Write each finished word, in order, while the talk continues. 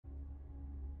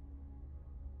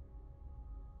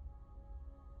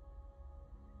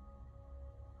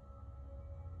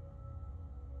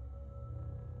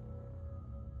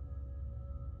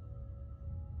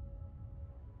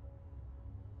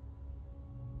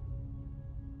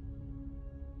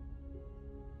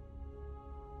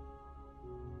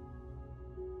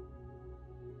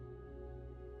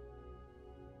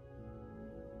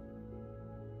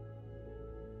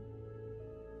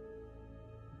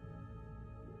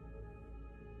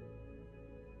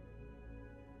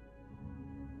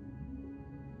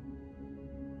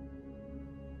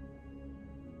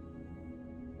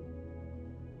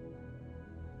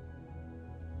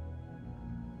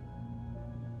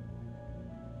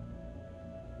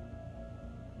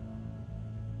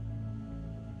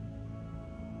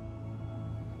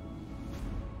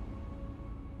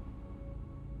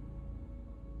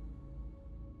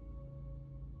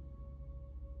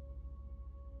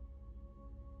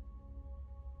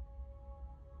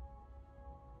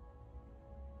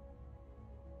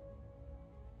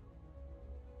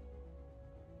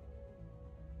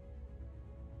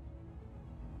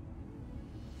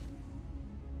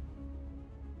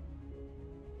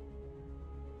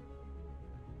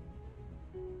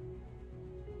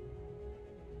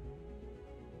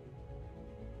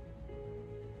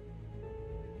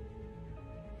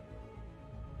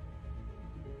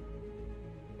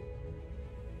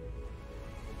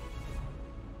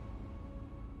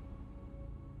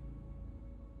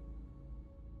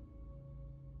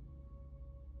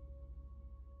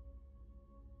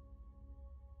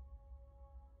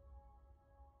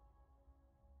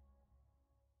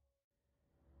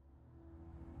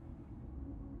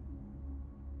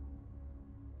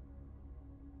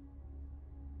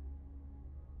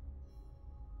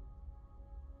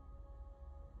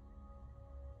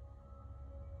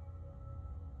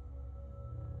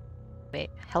Wait,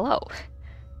 hello.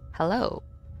 Hello.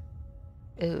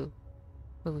 Ooh.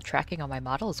 Ooh, tracking on my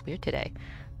model is weird today.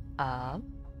 Um,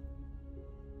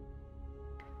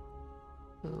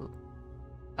 ooh.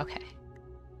 Okay.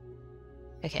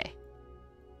 Okay.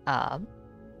 Um,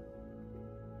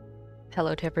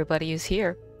 Hello to everybody who's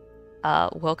here.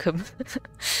 Welcome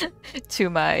to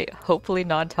my hopefully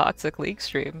non-toxic League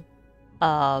stream.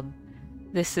 Um,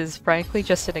 this is frankly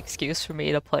just an excuse for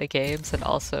me to play games and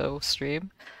also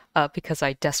stream, because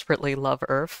I desperately love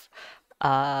Earth.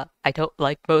 I don't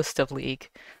like most of League,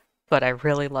 but I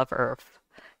really love Earth.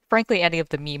 Frankly, any of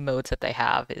the meme modes that they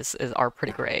have is are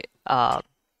pretty great.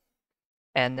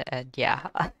 And yeah.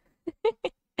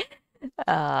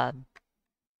 Um,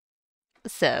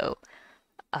 so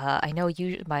I know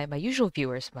my usual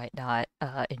viewers might not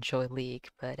enjoy League,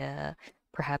 but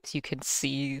perhaps you can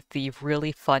see the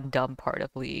really fun dumb part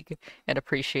of League and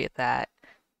appreciate that.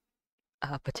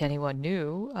 But to anyone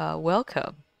new,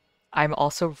 welcome. I'm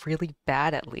also really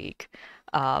bad at League.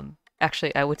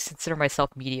 Actually, I would consider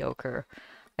myself mediocre.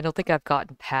 I don't think I've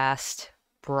gotten past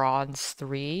Bronze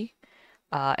 3.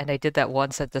 And I did that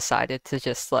once and decided to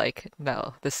just like,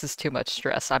 no, this is too much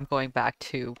stress. I'm going back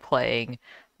to playing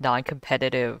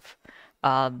non-competitive.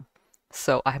 Um,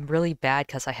 so I'm really bad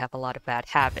because I have a lot of bad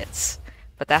habits.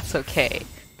 But that's okay,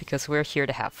 because we're here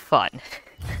to have fun.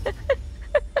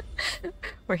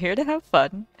 We're here to have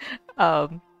fun.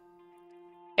 Um,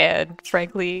 and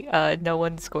frankly, no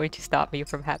one's going to stop me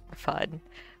from having fun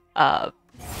uh,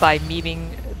 by memeing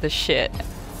the shit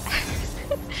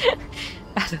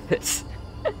out of this.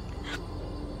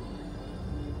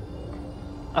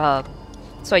 Um,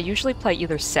 so I usually play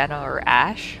either Senna or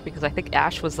Ashe, because I think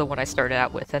Ashe was the one I started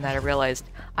out with, and then I realized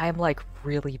I'm like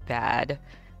really bad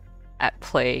at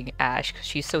playing Ashe because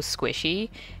she's so squishy,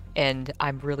 and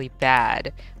I'm really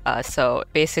bad. So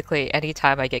basically,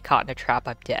 anytime I get caught in a trap,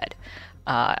 I'm dead.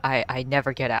 I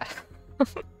never get out.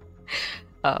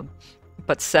 Um,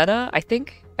 but Senna, I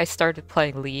think I started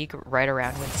playing League right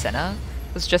around when Senna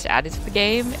was just added to the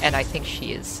game, and I think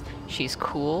she's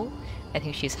cool. I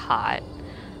think she's hot.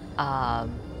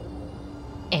 Um,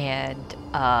 and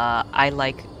I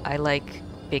like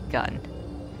big gun.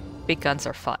 Big guns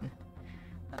are fun.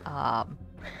 Um,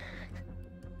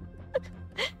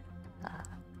 uh,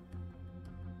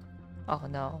 oh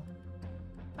no.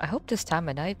 I hope this time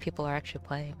of night people are actually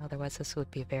playing, otherwise this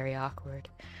would be very awkward.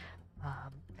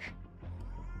 Um,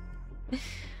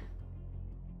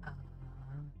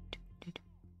 um,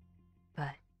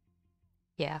 but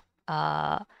yeah.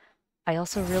 I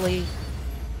also really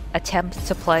attempt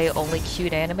to play only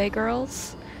cute anime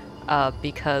girls,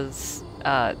 because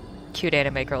cute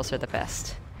anime girls are the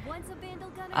best. Once a vandal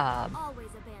gunner, Um, always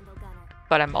a vandal gunner.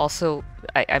 but I'm also,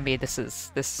 I mean, this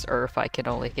is Earth. I can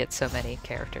only get so many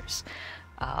characters.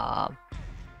 I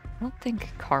don't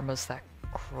think Karma's that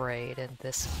great in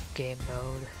this game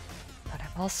mode, but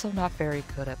I'm also not very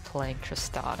good at playing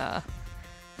Tristana.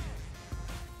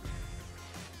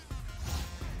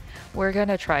 We're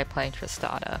gonna try playing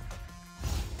Tristana.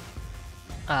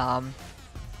 Um,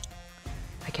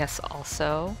 I guess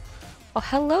also. Oh,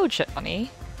 hello,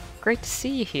 Johnny. Great to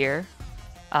see you here.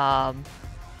 Um,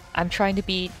 I'm trying to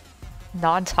beat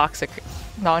non-toxic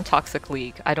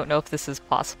League. I don't know if this is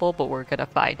possible, but we're gonna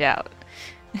find out.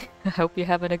 I hope you're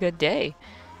having a good day.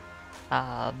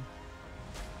 Um,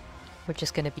 we're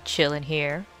just gonna be chilling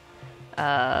here.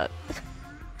 Uh,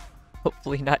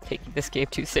 hopefully not taking this game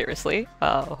too seriously.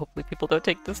 Hopefully people don't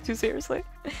take this too seriously.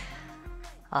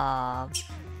 Um,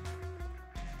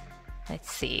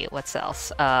 let's see, what's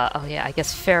else? Oh yeah, I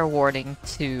guess fair warning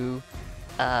to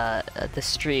the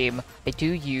stream. I do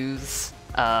use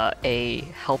a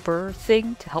helper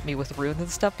thing to help me with runes and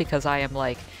stuff because I am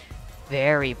like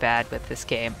very bad with this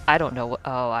game. I don't know what,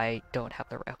 oh, I don't have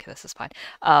the, okay, this is fine.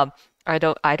 I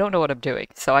don't know what I'm doing,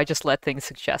 so I just let things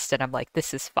suggest and I'm like,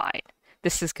 this is fine.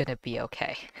 This is gonna be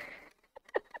okay.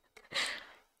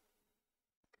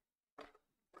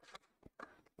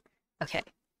 Okay,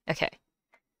 okay,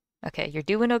 okay, you're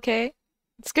doing okay?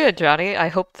 It's good, Johnny. I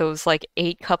hope those like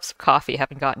 8 cups of coffee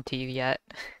haven't gotten to you yet.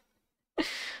 Do,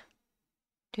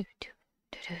 do,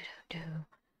 do, do, do,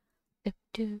 do,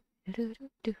 do, do, do, do,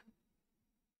 do.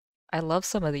 I love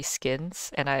some of these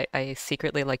skins, and I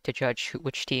secretly like to judge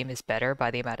which team is better by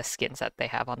the amount of skins that they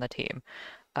have on the team.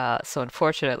 So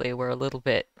unfortunately, we're a little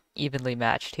bit evenly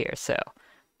matched here, so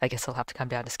I guess I'll have to come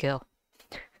down to skill.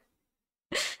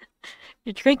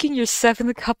 You're drinking your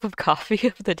 7th cup of coffee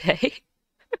of the day?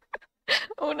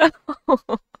 Oh no!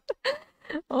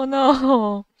 Oh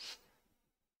no!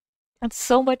 That's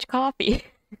so much coffee.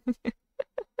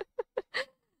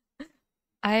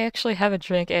 I actually haven't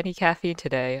drank any caffeine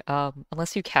today,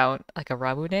 unless you count like a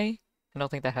Ramune. I don't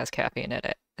think that has caffeine in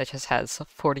it. That just has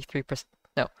 43%,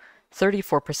 no,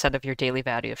 34% of your daily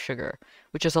value of sugar,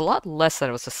 which is a lot less than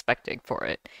I was suspecting for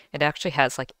it. It actually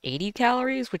has like 80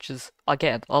 calories, which is,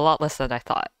 again, a lot less than I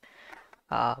thought.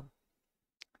 Um,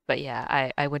 but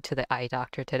yeah, I went to the eye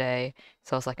doctor today,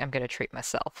 so I was like, I'm gonna treat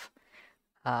myself.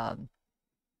 Um,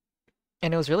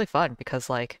 and it was really fun because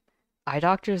like eye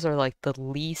doctors are like the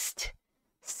least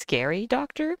scary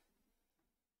doctor.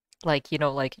 Like,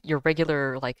 like your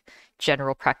regular like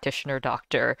general practitioner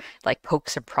doctor like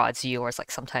pokes and prods you or is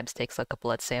like sometimes takes like a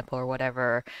blood sample or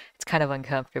whatever. It's kind of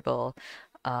uncomfortable.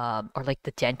 Or like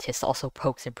the dentist also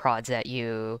pokes and prods at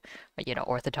you,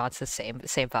 orthodontist, same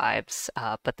vibes.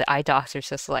 But the eye doctor's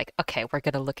just like, okay, we're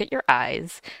gonna look at your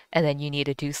eyes, and then you need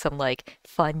to do some like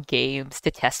fun games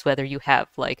to test whether you have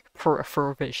like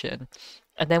peripheral vision.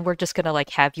 And then we're just gonna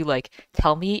like have you like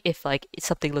tell me if like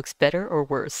something looks better or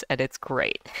worse, and it's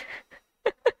great.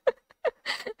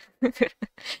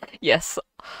 Yes,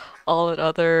 all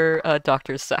other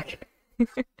doctors suck.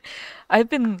 I've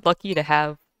been lucky to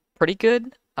have pretty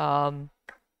good. Uh,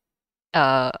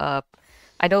 uh,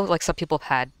 I know like some people have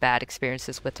had bad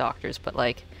experiences with doctors, but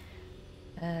like,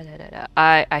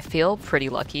 I feel pretty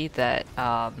lucky that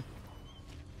I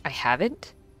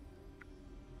haven't.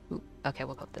 Ooh, okay,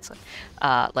 we'll go with this one.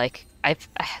 Like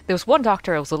there was one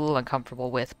doctor I was a little uncomfortable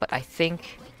with, but I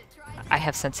think I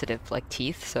have sensitive like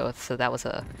teeth, so that was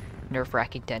a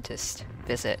nerve-wracking dentist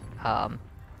visit.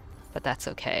 But that's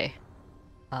okay.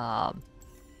 Um,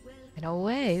 and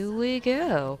away we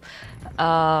go.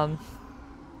 Um,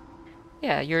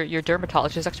 yeah, your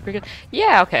dermatologist is actually pretty good.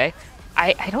 Yeah, okay.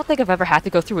 I don't think I've ever had to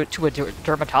go through it to a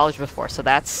dermatologist before, so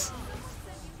that's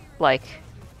like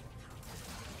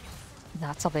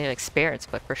not something I've experienced,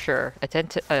 but for sure.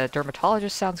 A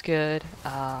dermatologist sounds good.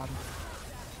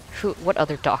 What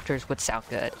other doctors would sound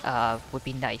good? Would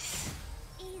be nice.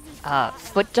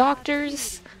 Foot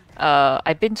doctors?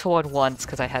 I've been to one once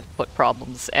because I had foot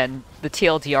problems, and the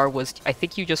TLDR was, I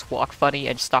think you just walk funny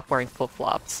and stop wearing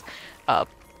flip-flops. Uh,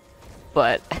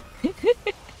 but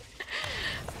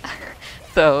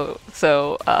so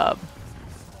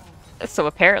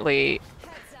apparently,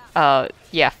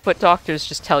 yeah, foot doctors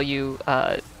just tell you,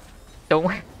 don't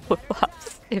wear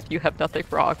flip-flops if you have nothing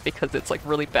wrong because it's like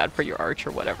really bad for your arch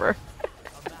or whatever.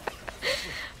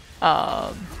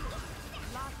 Um,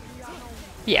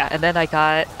 yeah, and then I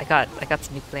got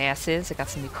some new glasses. I got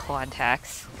some new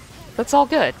contacts. That's all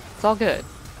good. It's all good.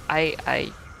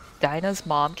 I Dinah's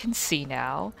mom can see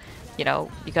now. You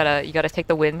gotta take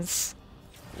the wins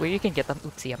where you can get them.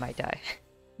 Oopsie, I might die.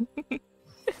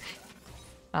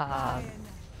 Um,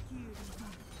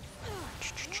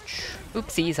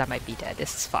 oopsies, I might be dead.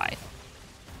 This is fine.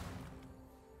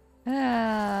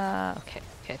 Okay,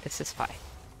 this is fine.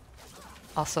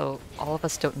 Also, all of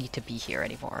us don't need to be here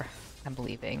anymore. I'm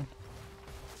leaving.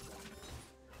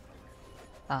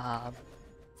 Um,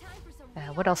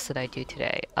 what else did I do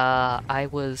today? I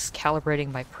was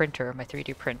calibrating my printer, my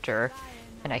 3D printer,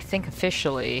 and I think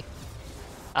officially,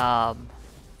 um,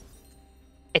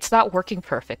 it's not working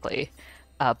perfectly,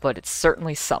 but it's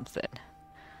certainly something.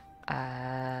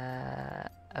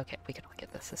 Okay, we can all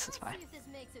get this. This is fine.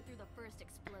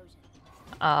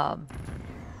 Um,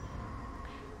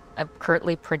 I'm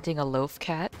currently printing a loaf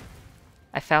cat.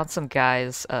 I found some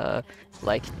guy's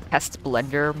like test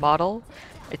blender model.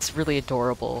 It's really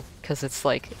adorable because it's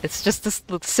just this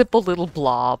simple little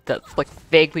blob that's like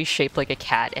vaguely shaped like a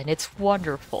cat, and it's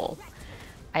wonderful.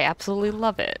 I absolutely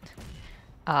love it.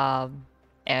 Um,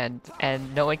 and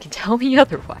no one can tell me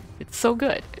otherwise. It's so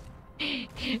good.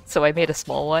 So I made a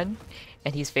small one,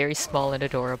 and he's very small and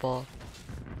adorable.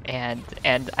 And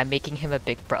I'm making him a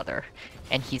big brother,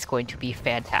 and he's going to be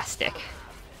fantastic.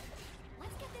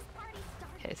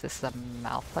 Okay, is this a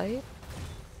Malphite?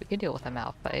 We can deal with a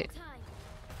Malphite.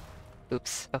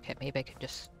 Oops. Okay, maybe I can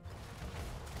just...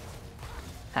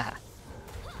 Haha.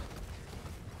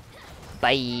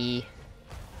 Bye!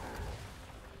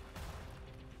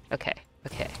 Okay,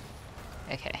 okay,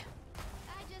 okay.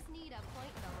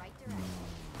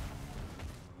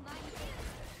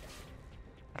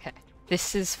 Okay,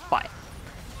 this is fine.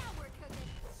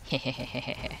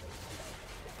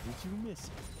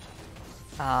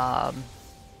 um...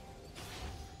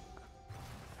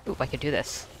 Ooh, I can do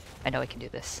this. I know I can do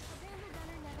this.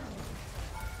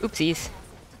 Oopsies.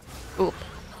 Oop.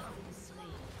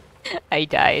 I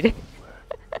died.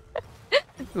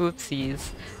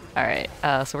 Oopsies. Alright,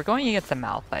 so we're going against the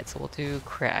Malphite, so we'll do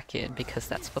Kraken because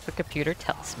that's what the computer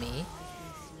tells me.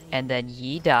 And then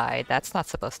Yi died. That's not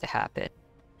supposed to happen.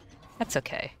 That's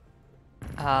okay.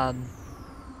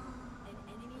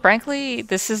 Frankly,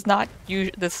 this is not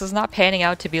panning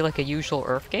out to be like a usual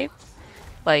Earth game.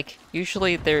 Like,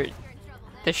 usually there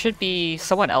should be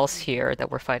someone else here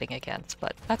that we're fighting against,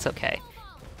 but that's okay.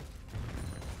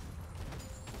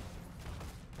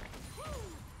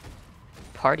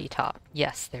 Party top.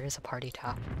 Yes, there is a party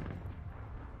top.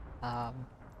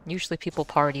 Usually people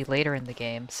party later in the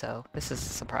game, so this is a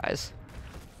surprise.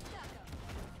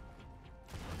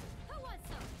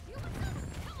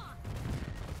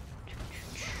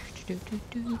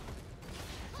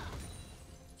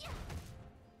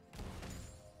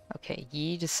 Okay,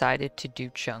 Yi decided to do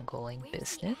jungling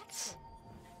business.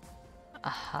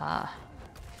 Aha.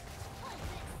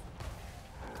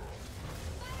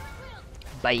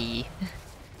 Bye.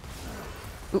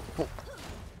 Ooh, ooh.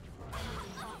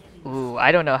 Ooh,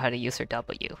 I don't know how to use her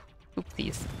W.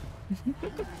 Oopsies.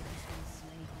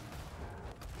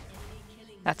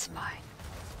 That's fine.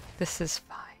 This is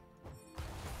fine.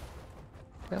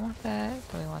 Do I want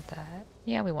that? Do we want that?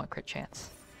 Yeah, we want crit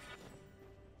chance.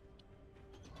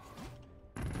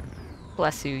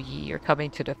 Bless you, Yi. You're coming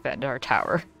to defend our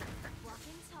tower.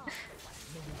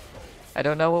 I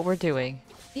don't know what we're doing.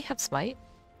 Does he have smite?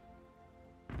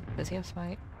 Does he have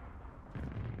smite?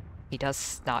 He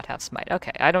does not have smite.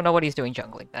 Okay, I don't know what he's doing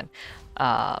jungling then.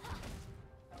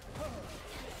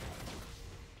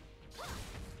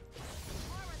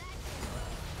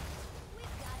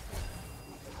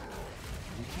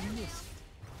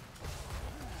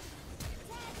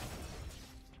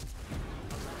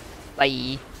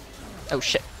 Bye. Oh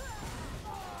shit.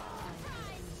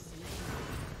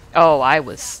 Oh,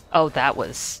 oh, that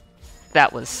was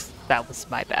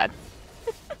my bad.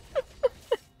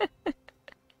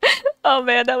 Oh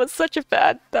man, that was such a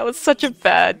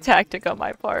bad tactic on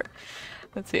my part.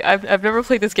 Let's see, I've never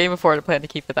played this game before and I plan to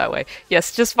keep it that way.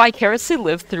 Yes, just vicariously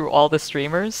live through all the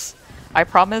streamers. I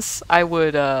promise I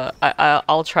would,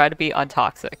 I'll try to be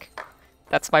untoxic.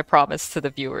 That's my promise to the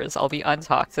viewers. I'll be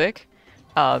untoxic.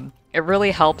 It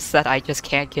really helps that I just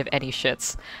can't give any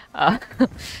shits. Boop.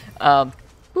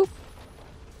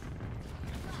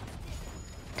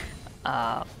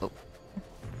 Boop.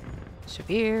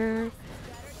 Severe.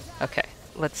 Okay,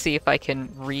 let's see if I can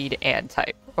read and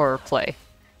type, or play.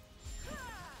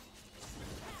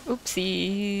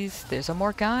 Oopsies, there's a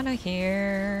Morgana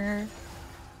here.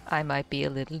 I might be a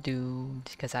little doomed,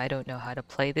 because I don't know how to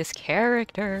play this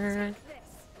character.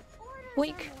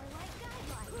 Wink.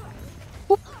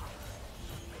 Whoop.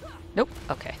 Nope,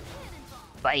 okay.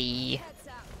 Bye.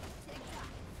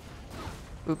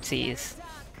 Oopsies.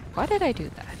 Why did I do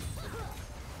that?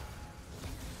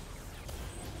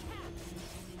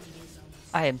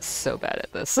 I am so bad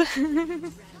at this.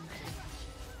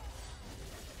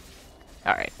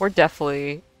 Alright, we're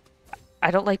definitely...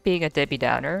 I don't like being a Debbie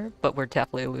Downer, but we're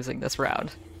definitely losing this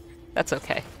round. That's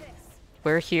okay.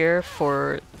 We're here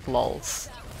for lulz.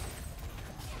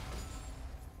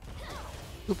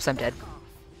 Oops, I'm dead.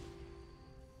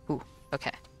 Ooh,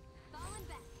 okay.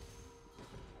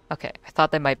 Okay, I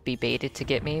thought they might be baited to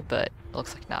get me, but it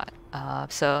looks like not.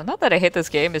 So, not that I hate this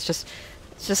game, it's just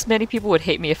many people would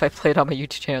hate me if I played on my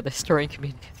YouTube channel. The historian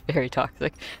community is very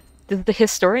toxic. Does the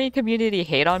historian community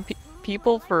hate on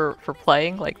people for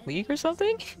playing, like, League or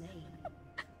something?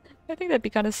 I think that'd be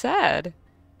kind of sad.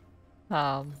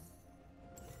 I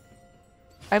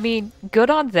mean, good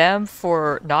on them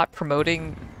for not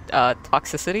promoting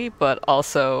toxicity, but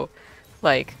also,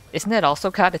 like, isn't that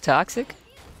also kind of toxic?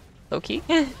 Low-key?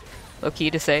 Low-key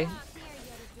to say.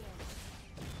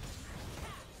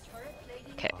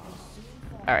 Okay.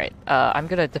 Alright, I'm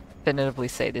gonna definitively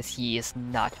say this Yi is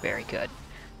not very good.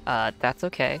 That's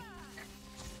okay.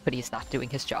 But he's not doing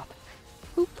his job.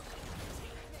 Boop.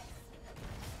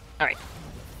 Alright.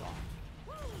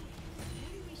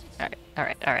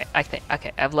 Alright. I think,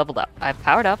 okay, I've leveled up. I've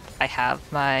powered up. I have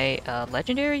my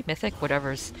legendary, mythic,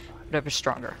 whatever's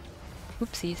stronger.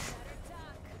 Oopsies.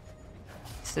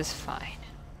 This is fine.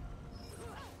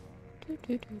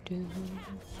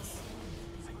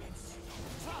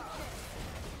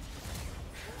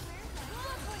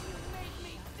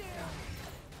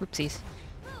 Oopsies.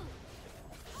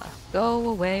 Go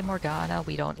away, Morgana.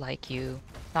 We don't like you.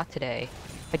 Not today.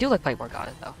 I do like playing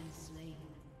Morgana, though.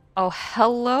 Oh,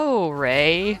 hello,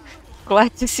 Ray.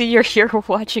 Glad to see you're here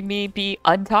watching me be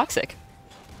untoxic.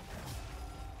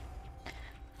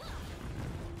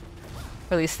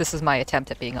 Or at least this is my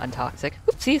attempt at being untoxic.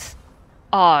 Oopsies.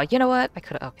 Aw, you know what? I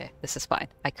could've... Okay, this is fine.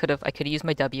 I could've used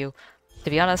my W. To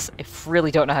be honest, I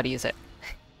really don't know how to use it.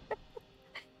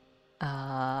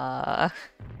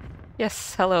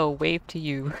 Yes, hello, wave to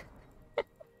you.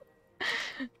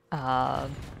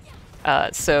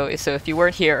 So if you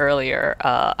weren't here earlier,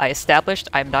 I established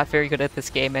I'm not very good at this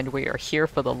game, and we are here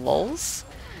for the lulz.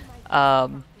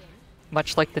 Um,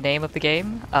 much like the name of the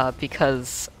game,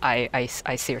 because I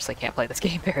seriously can't play this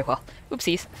game very well.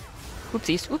 Oopsies,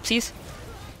 oopsies, oopsies,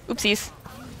 oopsies.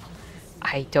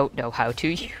 I don't know how to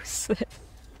use it.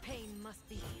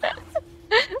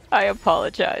 I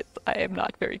apologize. I am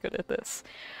not very good at this.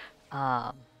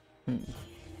 Um, hmm.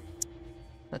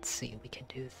 Let's see. We can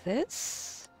do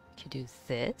this. We can do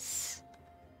this.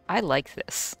 I like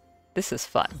this. This is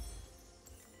fun.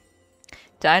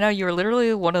 Dyna, you're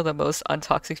literally one of the most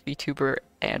untoxic VTuber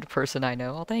and person I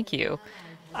know. Well, thank you.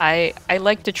 I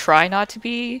like to try not to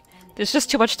be. There's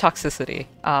just too much toxicity.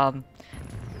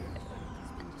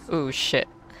 Ooh, shit.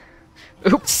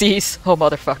 Oopsies. Oh,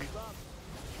 motherfuck.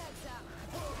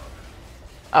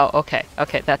 Oh, okay.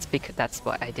 Okay, that's because that's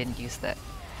why I didn't use that.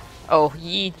 Oh,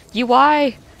 ye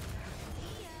why?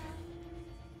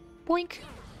 Boink.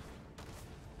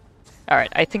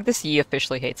 Alright, I think this Yi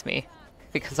officially hates me.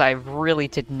 Because I really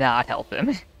did not help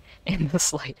him in the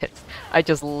slightest. I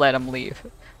just let him leave.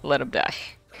 Let him die.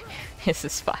 This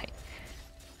is fine.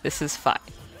 This is fine.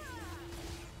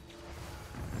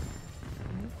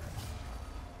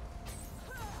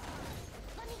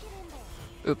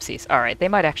 Oopsies. Alright, they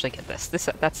might actually get this. That's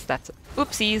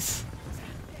oopsies.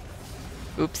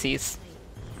 Oopsies.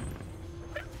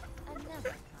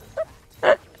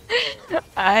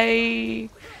 I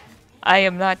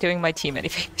am not doing my team any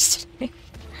favors today.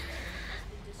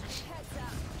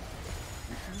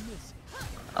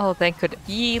 Oh, thank goodness.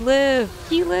 Ye live!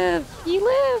 Ye live! Ye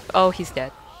live! Oh, he's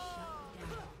dead.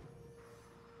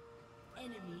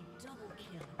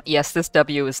 Yes, this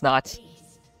W is not...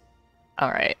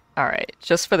 Alright, alright.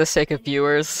 Just for the sake of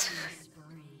viewers,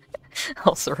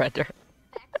 I'll surrender.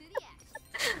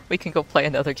 We can go play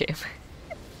another game.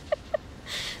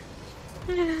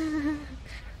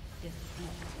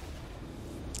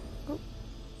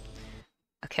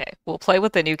 Okay, we'll play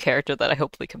with the new character that I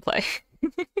hopefully can play.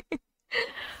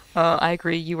 I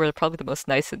agree, you were probably the most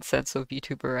nice and sensitive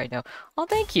VTuber I know. Oh,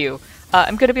 thank you!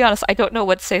 I'm gonna be honest, I don't know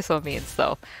what say so means,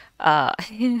 though. Uh,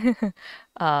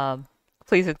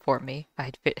 please inform me.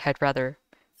 I'd rather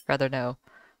know.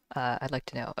 I'd like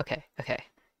to know. Okay, okay.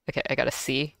 Okay, I got a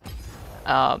C.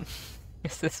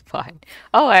 Is this fine?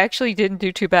 Oh, I actually didn't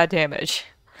do too bad damage.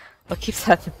 I'll keep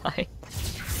that in mind.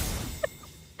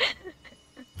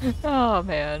 Oh,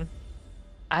 man.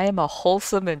 I am a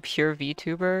wholesome and pure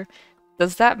VTuber.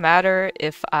 Does that matter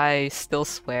if I still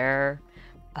swear?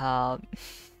 Because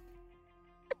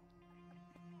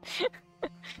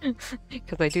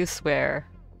I do swear.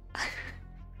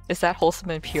 Is that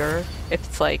wholesome and pure? If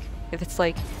it's like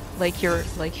you're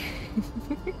like...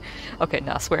 Okay,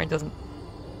 nah, swearing doesn't...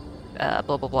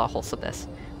 blah blah blah wholesomeness.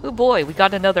 Oh boy, we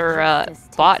got another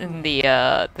bot in the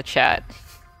chat.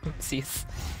 Oopsies.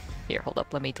 Here, hold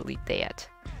up, let me delete that.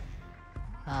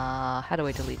 How do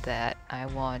I delete that? I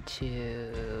want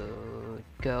to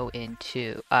go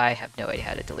into... I have no idea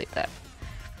how to delete that.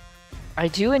 I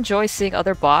do enjoy seeing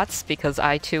other bots because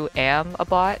I too am a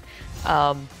bot,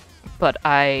 but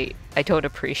I don't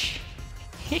appreciate...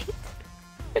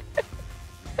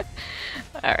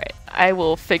 Alright, I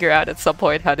will figure out at some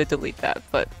point how to delete that,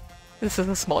 but this is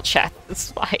a small chat, this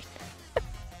is fine.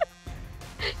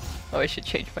 Oh, I should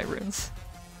change my runes.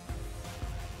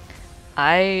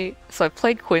 So I've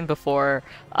played Quinn before,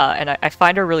 and I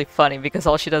find her really funny because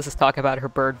all she does is talk about her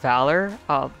bird Valor,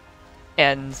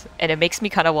 and it makes me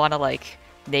kind of want to like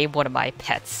name one of my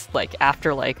pets like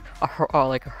after like a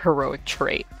heroic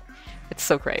trait. It's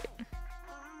so great.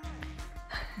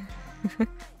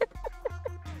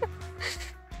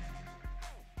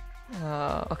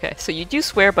 Okay, so you do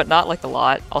swear, but not like a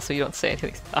lot. Also, you don't say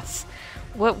anything sus.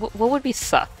 What would be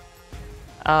sus?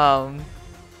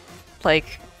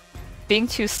 Like being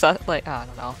too sus. Like I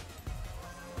don't know.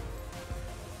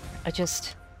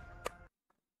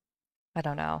 I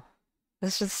don't know.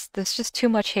 There's just too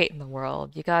much hate in the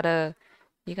world. You gotta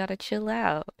chill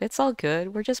out. It's all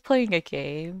good. We're just playing a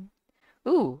game.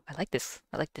 Ooh, I like this.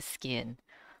 I like this skin.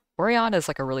 Oriana is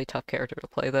like a really tough character to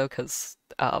play though, because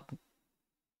I'm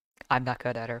not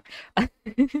good at her.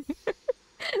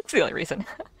 It's the only reason.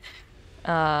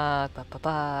 Ba ba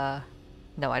ba.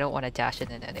 No, I don't want to dash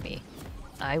in an enemy.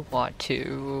 I want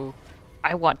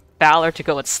Valor to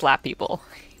go and slap people.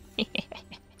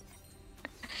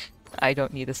 I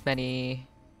don't need as many...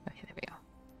 Okay, there we go.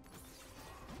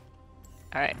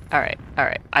 Alright, alright,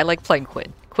 alright. I like playing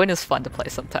Quinn. Quinn is fun to play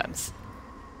sometimes.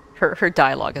 Her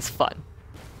dialogue is fun.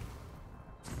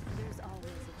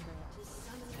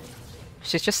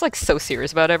 She's just like so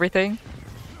serious about everything.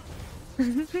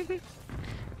 Ooh,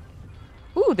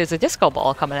 Ooh, there's a disco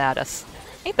ball coming at us.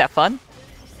 Ain't that fun?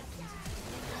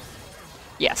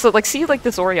 Yeah, so like see like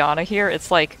this Orianna here,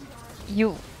 it's like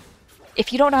you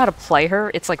if you don't know how to play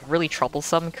her, it's like really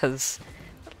troublesome because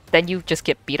then you just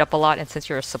get beat up a lot and since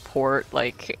you're a support,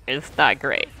 like it's not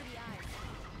great.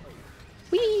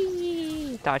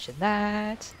 Whee! Dodging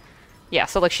that. Yeah,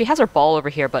 so like she has her ball over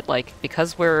here, but like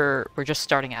because we're just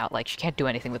starting out, like she can't do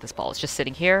anything with this ball. It's just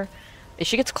sitting here. If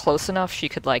she gets close enough, she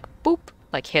could like boop,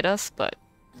 like hit us, but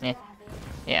eh.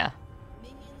 Yeah.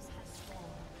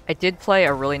 I did play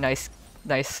a really nice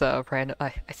random. I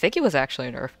think it was actually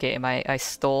an Earth game. I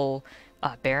stole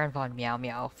Baron von Meow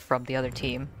Meow from the other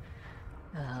team.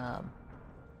 I'm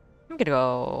gonna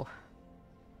go.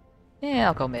 Yeah,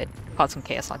 I'll go mid. Caught some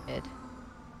chaos on mid.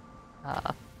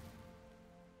 What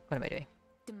am I doing?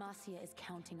 Demacia is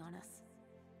counting on us.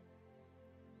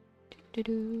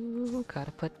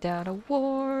 Gotta put down a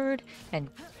ward and.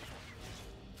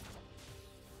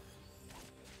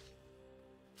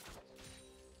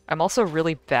 I'm also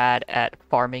really bad at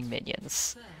farming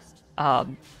minions.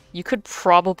 You could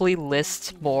probably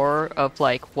list more of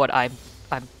like what I'm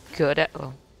good at.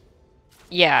 Oh.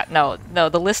 Yeah, no,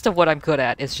 the list of what I'm good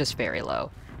at is just very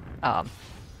low.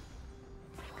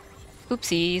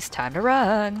 Oopsies, time to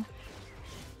run.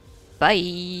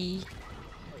 Bye.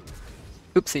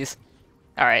 Oopsies.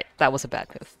 Alright, that was a bad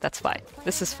move. That's fine.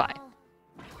 This is fine.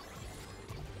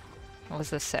 What does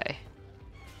this say?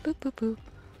 Boop boop boop.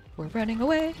 We're running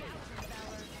away.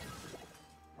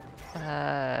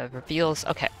 Reveals.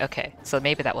 Okay, okay. So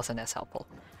maybe that wasn't as helpful.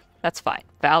 That's fine.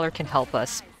 Valor can help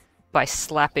us by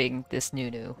slapping this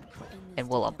Nunu and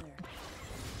Willump.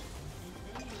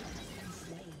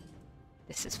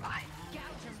 This is fine.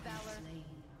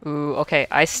 Ooh, okay.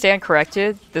 I stand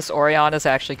corrected. This Orion is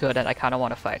actually good and I kind of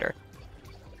want to fight her.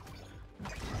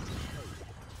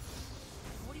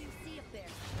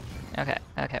 Okay,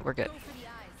 okay, we're good.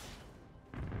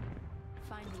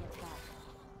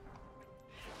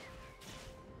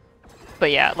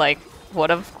 But yeah, like,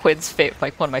 one of Quinn's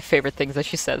like one of my favorite things that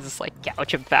she says is like,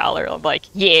 gouge of valor. I'm like,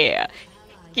 yeah!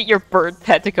 Get your bird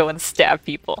pet to go and stab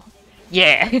people.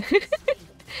 Yeah!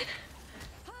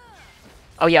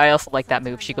 Oh yeah, I also like that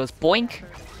move. She goes boink!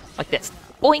 Like this.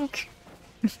 Boink!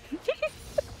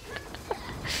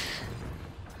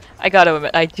 I gotta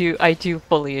admit, I do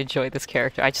fully enjoy this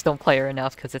character. I just don't play her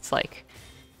enough because it's like,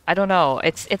 I don't know.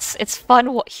 It's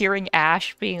fun hearing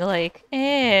Ash being like,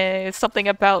 it's something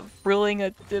about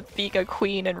ruling being a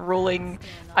queen and ruling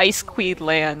Ice Queen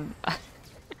land.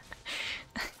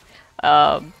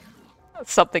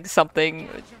 Something something.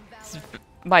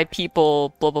 My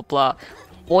people, blah blah blah.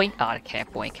 Boink! Oh, I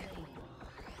can't boink.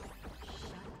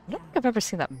 I don't think I've ever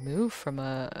seen that move from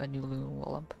a new Loon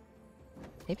Willump.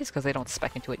 Maybe it's because they don't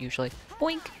spec into it usually.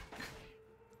 Boink!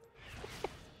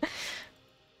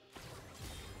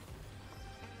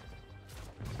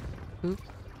 Oop.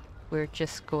 We're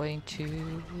just going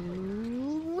to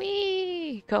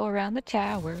wee go around the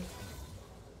tower.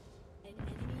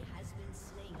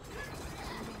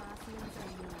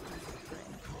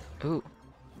 Ooh.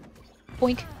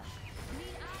 Boink.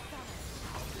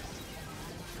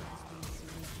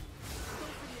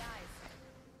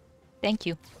 Thank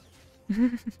you.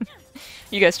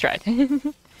 You guys tried.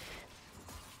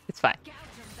 It's fine.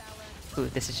 Ooh,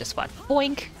 this is just fun.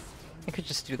 Boink! I could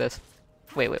just do this.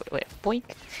 Wait. Boink!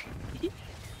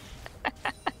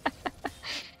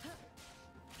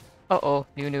 Uh-oh,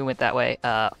 Nunu went that way.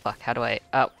 Fuck, how do I...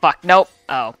 fuck, nope!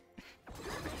 Oh.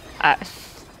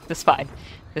 This is fine.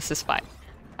 This is fine.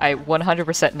 I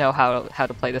 100% know how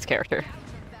to play this character.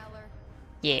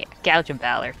 Yeah, gouge and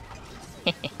valor.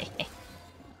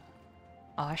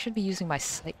 Oh, I should be using my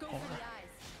sight more.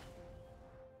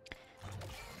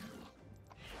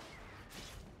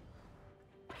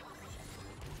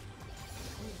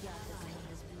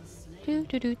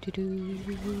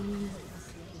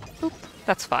 Oop,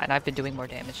 that's fine. I've been doing more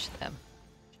damage to them.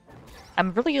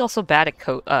 I'm really also bad at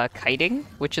kiting,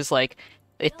 which is like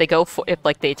if they go if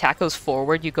like the attack goes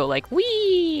forward, you go like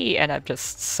wee, and I'm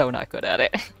just so not good at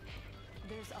it.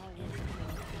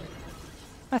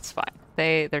 That's fine.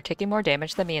 They're taking more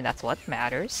damage than me, and that's what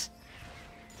matters.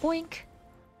 Boink.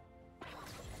 All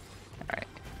right,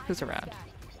 who's around?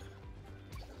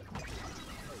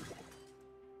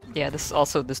 Yeah, this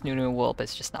Nunu and Wolp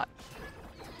is just not.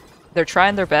 They're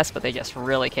trying their best, but they just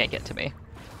really can't get to me.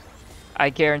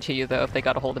 I guarantee you, though, if they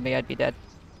got a hold of me, I'd be dead.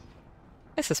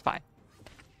 This is fine.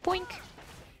 Boink.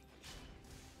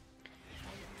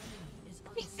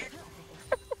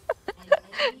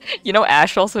 You know,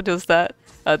 Ash also does that.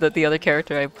 The other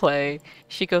character I play,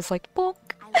 she goes like bonk.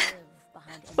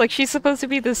 Like she's supposed to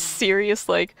be this serious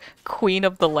like queen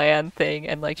of the land thing,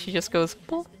 and like she just goes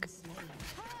bonk.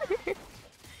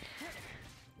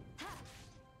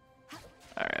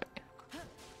 All right,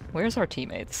 where's our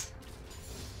teammates?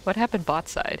 What happened bot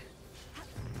side?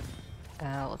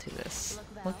 We'll do this.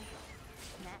 Look.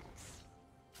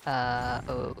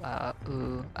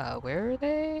 Where are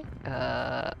they?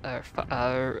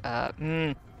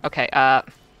 Okay,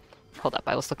 hold up,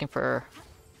 I was looking for...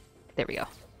 There we go.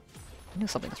 I knew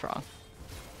something was wrong.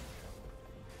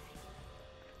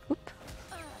 Whoop.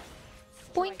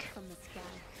 Boink!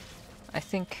 I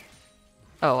think...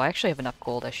 Oh, I actually have enough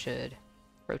gold, I should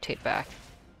rotate back.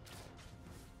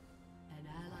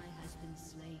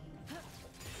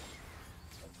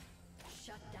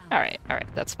 Alright,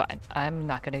 that's fine. I'm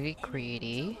not gonna be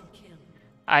greedy.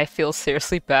 I feel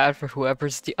seriously bad for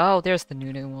whoever's oh, there's the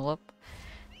Nunu Wallop.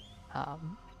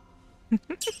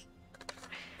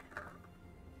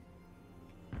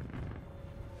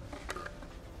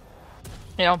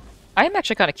 You know, I am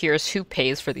actually kind of curious who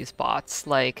pays for these bots.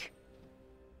 Like,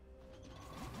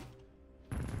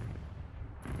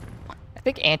 I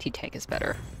think anti-tank is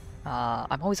better.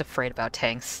 I'm always afraid about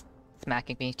tanks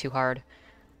smacking me too hard.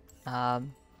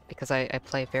 Because I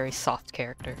play very soft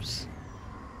characters.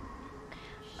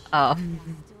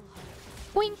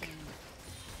 Boink!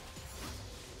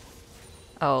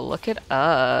 Oh, look at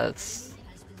us.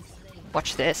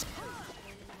 Watch this.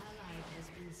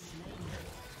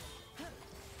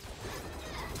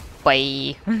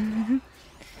 Bye.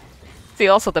 See,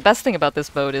 also, the best thing about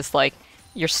this mode is, like,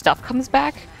 your stuff comes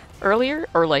back earlier,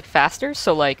 or, like, faster,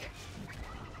 so, like,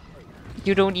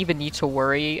 you don't even need to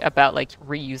worry about, like,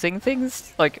 reusing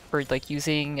things, like, or, like,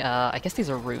 using, I guess these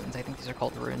are runes. I think these are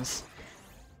called runes.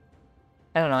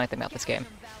 I don't know anything about this game.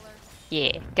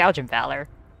 Yeah, Gouge and Valor.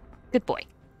 Good boy.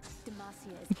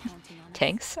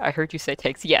 Tanks? I heard you say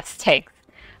tanks. Yes, tanks.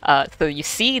 So you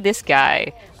see this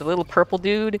guy, the little purple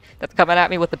dude that's coming at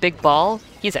me with the big ball?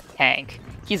 He's a tank.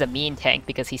 He's a mean tank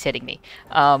because he's hitting me.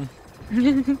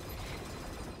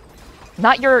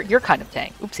 Not your kind of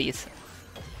tank. Oopsies.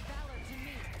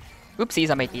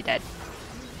 Oopsies, I might be dead.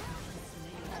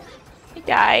 I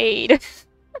died.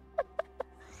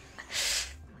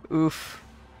 Oof.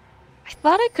 I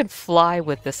thought I could fly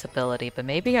with this ability, but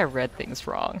maybe I read things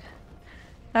wrong.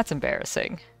 That's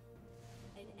embarrassing.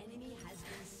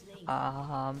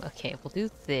 Okay, we'll do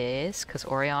this, because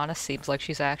Oriana seems like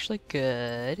she's actually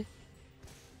good.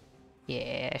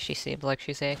 Yeah, she seems like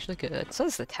she's actually good. So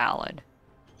is the Talon.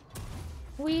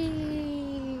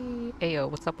 Whee! Ayo,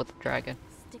 what's up with the dragon?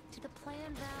 Stick to the plan,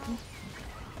 Val.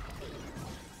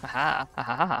 Aha!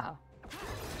 Aha!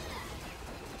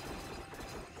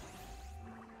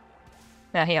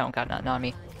 Nah, he don't got nothing on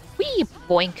me. Whee!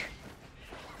 Boink!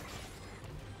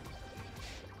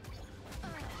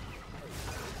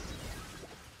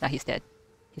 Nah, he's dead.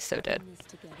 He's so dead.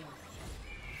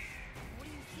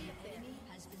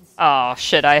 Oh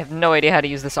shit, I have no idea how to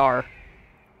use this R.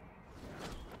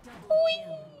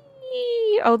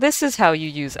 Whee! Oh, this is how you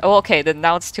use... Oh, okay, then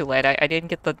now it's too late. I didn't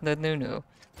get the Nunu.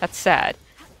 That's sad.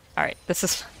 Alright, this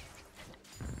is...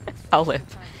 I'll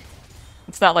live.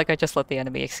 It's not like I just let the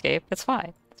enemy escape. It's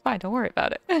fine. It's fine, don't worry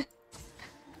about it.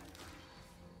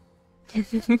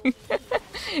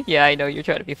 Yeah, I know you're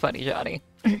trying to be funny, Johnny.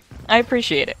 I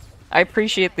appreciate it. I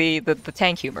appreciate the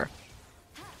tank humor.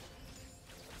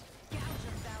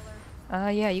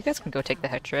 Yeah, you guys can go take the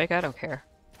head trick. I don't care.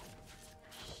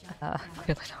 Really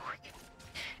not working.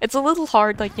 It's a little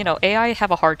hard, like, you know, AI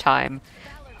have a hard time.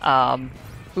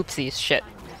 Oopsies, shit.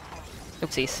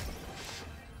 Oopsies.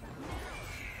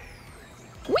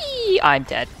 Whee! I'm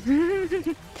dead.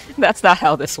 That's not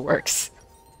how this works.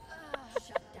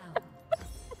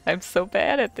 I'm so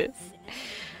bad at this.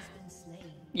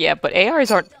 Yeah, but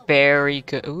ARs aren't very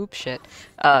good. Oops, shit.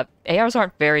 ARs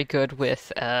aren't very good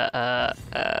with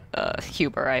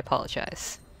humor. I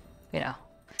apologize. You know,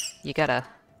 you gotta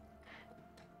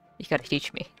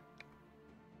teach me.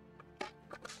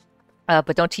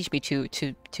 But don't teach me two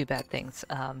bad things,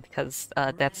 because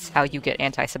that's how you get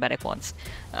anti-Semitic ones.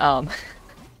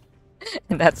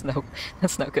 And that's no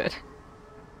good.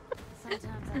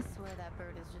 Sometimes I swear that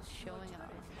bird is just showing off.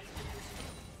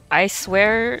 I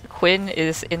swear Quinn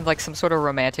is in like some sort of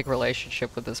romantic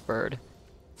relationship with this bird.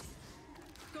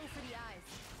 Go for the eyes.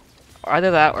 Or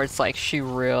either that or it's like she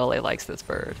really likes this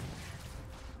bird.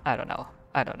 I don't know.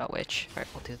 I don't know which. Alright,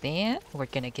 we'll do that. We're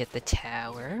gonna get the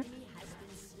tower.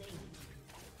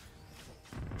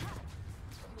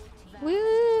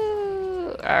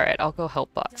 Woo! Alright, I'll go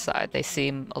help bot side. They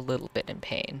seem a little bit in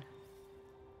pain.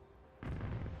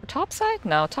 Top side?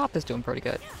 No, top is doing pretty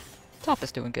good. Top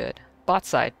is doing good. Bot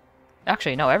side.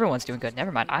 Actually, no, everyone's doing good.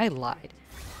 Never mind, I lied.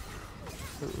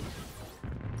 Ooh.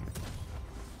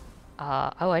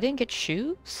 Oh, I didn't get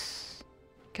shoes?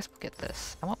 Guess we'll get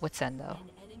this. I want Wit's End, though.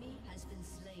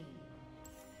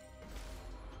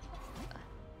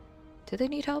 Do they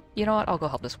need help? You know what? I'll go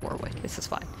help this Warwick. This is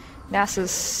fine.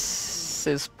 Nasus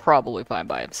is probably fine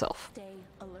by himself. Stay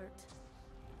alert.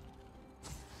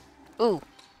 Ooh.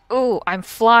 Ooh, I'm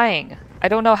flying. I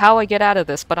don't know how I get out of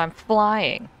this, but I'm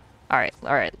flying. Alright,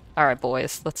 alright. Alright,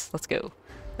 boys. Let's go.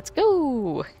 Let's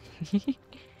go!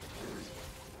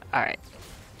 Alright.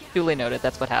 Duly noted,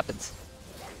 that's what happens.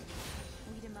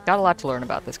 Got a lot to learn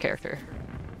about this character.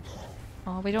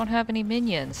 Oh, we don't have any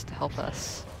minions to help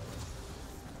us.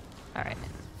 Alright.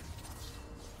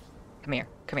 Come here.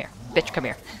 Come here. Bitch, come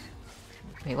here.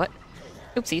 Wait, what?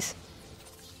 Oopsies.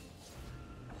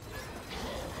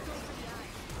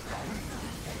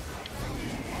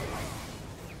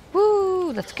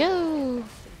 Woo! Let's go!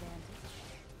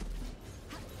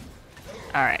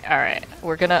 Alright, alright.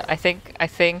 We're gonna I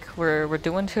think we're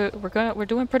doing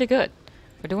pretty good.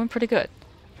 We're doing pretty good.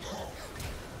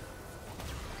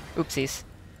 Oopsies.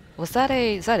 Is that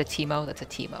a Teemo? That's a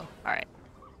Teemo. Alright.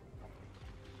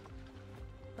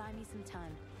 Buy me some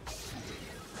time.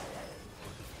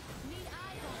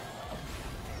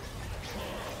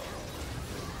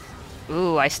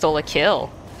 Ooh, I stole a kill.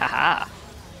 Haha.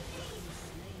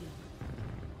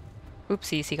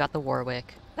 Oopsies, he got the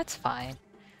Warwick. That's fine.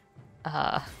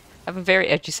 I have a very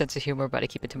edgy sense of humor, but I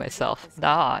keep it to myself.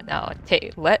 Nah, no.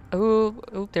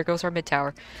 Ooh, there goes our mid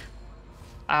tower.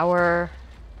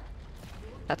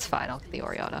 That's fine, I'll get the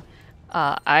Oriana.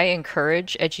 I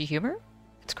encourage edgy humor.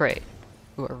 It's great.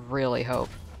 Ooh, I really hope.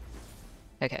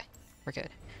 Okay, we're good.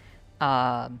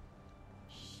 Gotta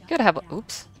have a,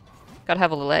 oops. Gotta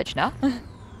have a little edge now.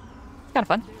 Kinda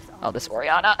fun. Oh, this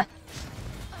Oriana.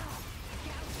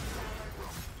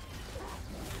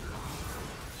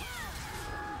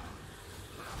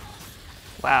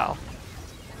 Wow.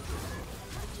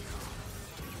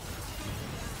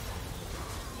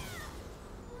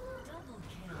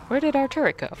 Where did our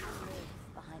turret go?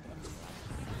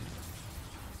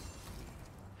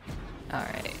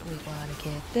 Alright, we want to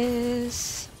get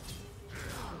this.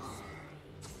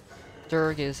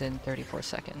 Durg is in 34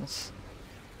 seconds.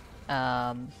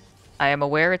 I am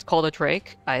aware it's called a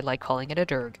Drake. I like calling it a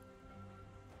Durg.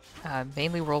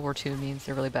 Mainly World War II means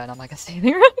they're really bad. I'm not gonna say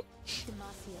anything right.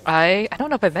 I don't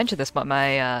know if I mentioned this, but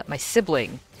my my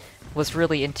sibling was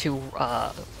really into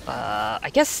I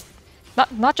guess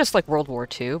not just like World War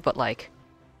II, but like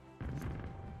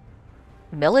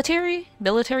military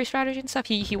strategy and stuff.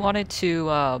 He wanted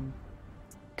to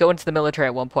go into the military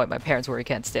at one point. My parents were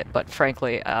against it, but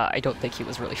frankly, I don't think he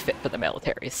was really fit for the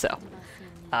military. So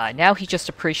now he just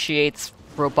appreciates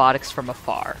robotics from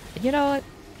afar. And you know what?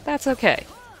 That's okay.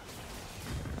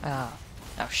 Oh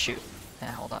shoot.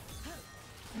 Hold on.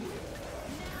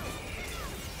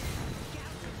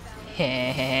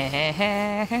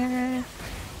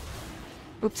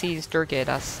 Oopsies, Durgate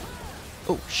us.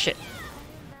 Oh, shit.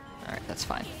 Alright, that's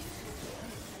fine.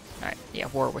 Alright, yeah,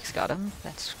 Warwick's got him.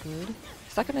 That's good.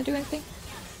 Is that gonna do anything?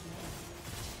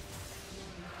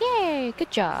 Yay,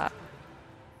 good job.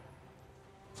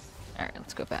 Alright,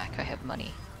 let's go back. I have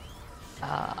money.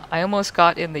 I almost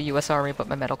got in the US Army, but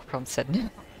my medical problem said no.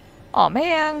 Aw,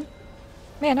 man!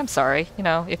 Man, I'm sorry. You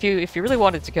know, if you really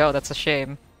wanted to go, that's a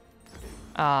shame.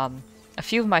 A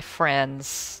few of my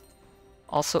friends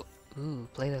also... Ooh,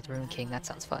 Blade of the Rune King, that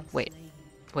sounds fun. Wait,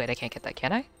 I can't get that,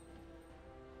 can I?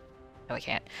 No, I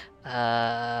can't.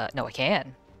 No, I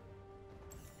can.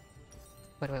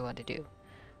 What do I want to do?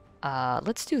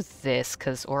 Let's do this,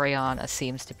 because Oriana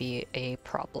seems to be a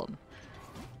problem.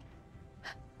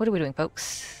 What are we doing,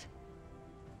 folks?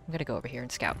 I'm gonna go over here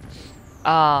and scout.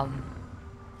 We're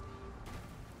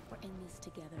in this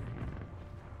together.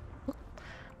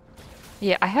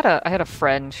 Yeah, I had a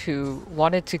friend who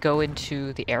wanted to go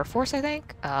into the Air Force, I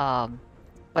think,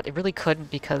 but it really couldn't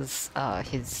because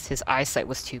his eyesight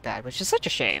was too bad, which is such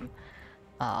a shame.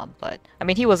 But I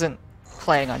mean, he wasn't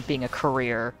planning on being a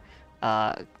career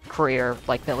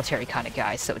like military kind of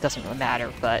guy, so it doesn't really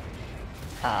matter. But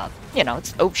you know,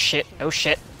 it's oh shit, oh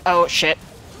shit, oh shit.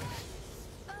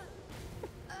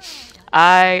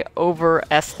 I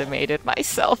overestimated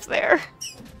myself there.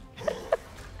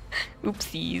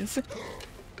 Oopsies.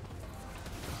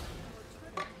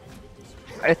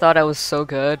 I thought I was so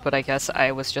good, but I guess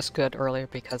I was just good earlier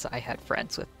because I had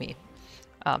friends with me.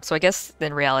 So I guess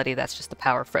in reality that's just the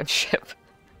power of friendship.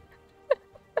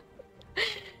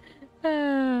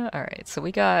 Alright, so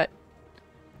we got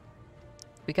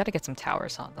to get some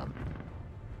towers on them.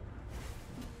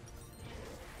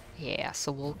 Yeah,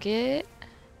 so we'll get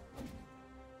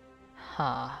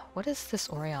Huh. What is this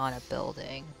Oriana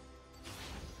building?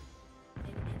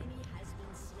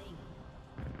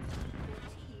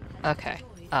 Okay.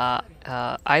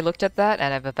 I looked at that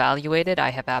and I've evaluated.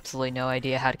 I have absolutely no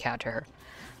idea how to counter her.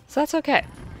 So that's okay.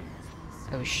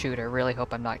 Oh shoot, I really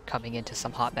hope I'm not coming into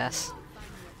some hot mess.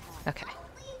 Okay.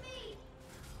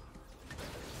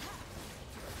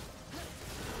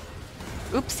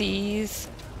 Oopsies!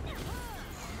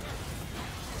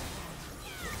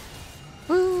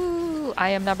 Woo! I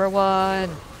am number one!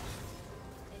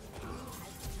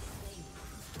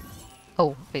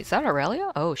 Oh, wait, is that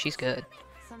Aurelia? Oh, she's good.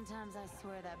 Sometimes I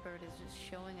swear that bird is just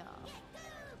showing off.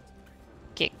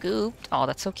 Get gooped. Oh,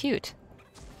 that's so cute.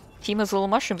 Tima's little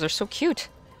mushrooms are so cute.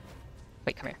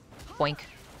 Wait, come here. Boink.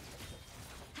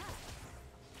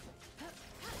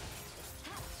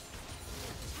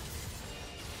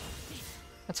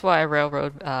 That's why I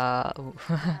railroad, Now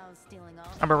stealing all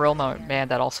I'm a railroad man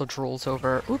that also drools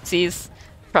over, oopsies,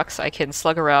 trucks I can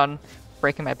slug around,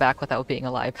 breaking my back without being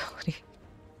a liability.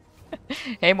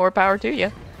 Hey, more power to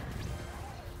you.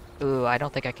 Ooh, I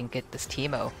don't think I can get this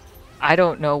Teemo. I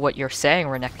don't know what you're saying,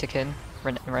 Renekticon.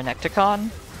 Renekticon?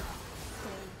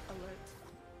 alert.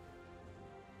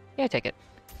 Yeah, take it.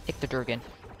 Take the Durgan.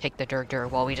 Take the Dur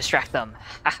while we distract them.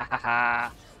 Ha ha ha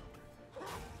ha.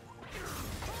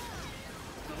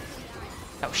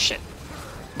 Oh shit.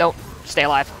 Nope. Stay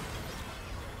alive.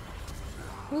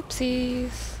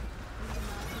 Oopsies.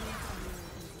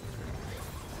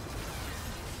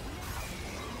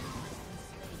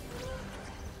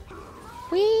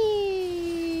 Whee!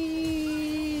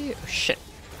 Oh shit.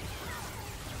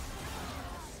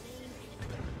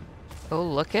 Oh,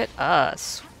 look at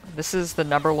us. This is the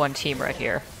 #1 team right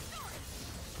here.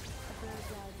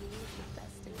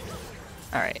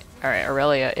 Alright,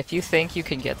 Aurelia, if you think you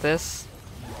can get this...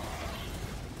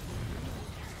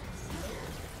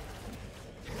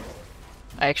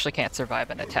 I actually can't survive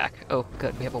an attack. Oh,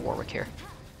 good, we have a Warwick here.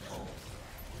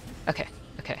 Okay,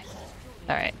 okay.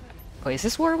 Alright. Wait, is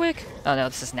this Warwick? Oh no,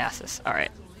 this is Nasus.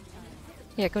 Alright.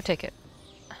 Yeah, go take it.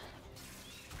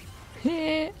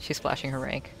 She's flashing her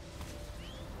rank.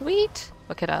 Sweet!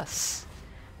 Look at us.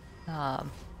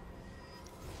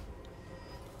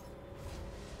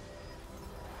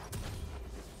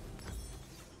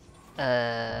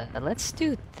 Let's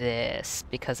do this,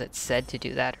 because it said to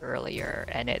do that earlier,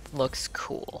 and it looks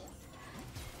cool.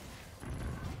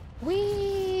 Whee!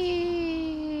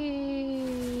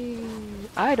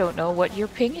 I don't know what you're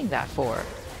pinging that for.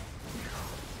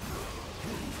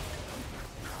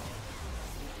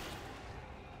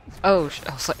 Oh,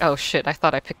 I was like, oh shit, I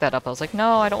thought I picked that up. I was like,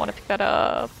 no, I don't want to pick that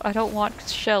up. I don't want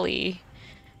Shelly.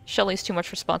 Shelly's too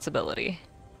much responsibility.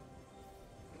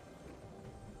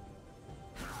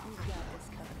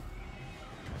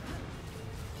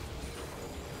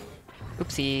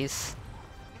 Oopsies.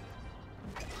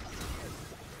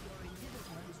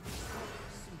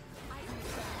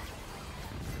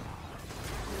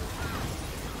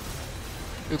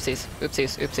 Oopsies,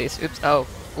 oopsies, oopsies, oops. Oh,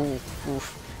 ooh,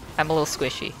 oof. I'm a little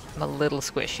squishy. I'm a little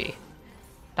squishy.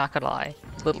 Not gonna lie,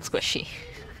 a little squishy.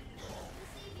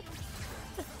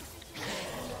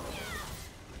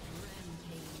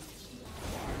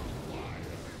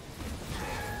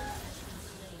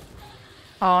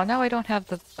 Oh, now I don't have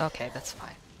the... Okay, that's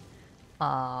fine.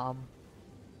 I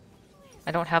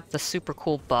don't have the super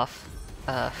cool buff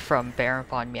from Baron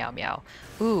von Meow Meow.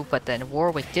 Ooh, but then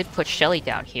Warwick did put Shelly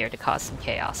down here to cause some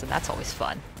chaos, and that's always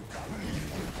fun.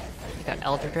 We got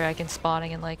Elder Dragon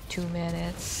spawning in like 2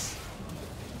 minutes.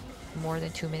 More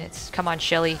than 2 minutes. Come on,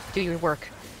 Shelly, do your work.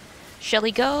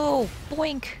 Shelly, go!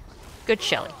 Boink! Good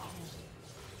Shelly.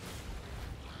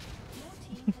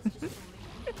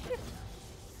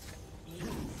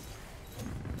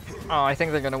 Oh, I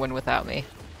think they're gonna win without me.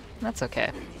 That's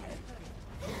okay.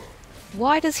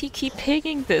 Why does he keep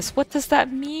pinging this? What does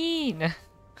that mean?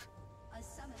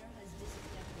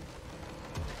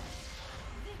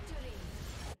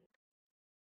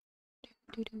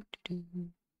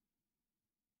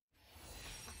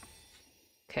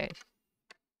 Okay.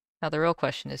 Now the real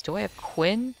question is, do I have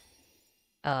Quinn?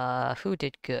 Who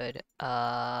did good?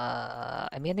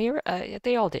 I mean,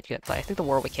 they all did good, but I think the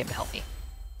Warwick came to help me.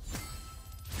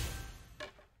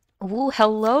 Ooh,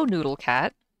 hello, Noodle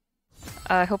Cat.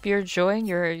 I hope you're enjoying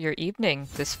your evening,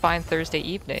 this fine Thursday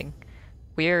evening.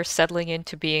 We're settling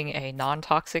into being a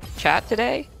non-toxic chat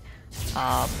today.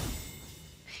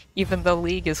 Even though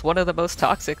League is one of the most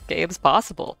toxic games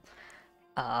possible.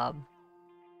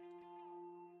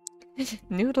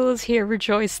 Noodle is here,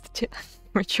 rejoice,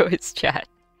 rejoice, chat.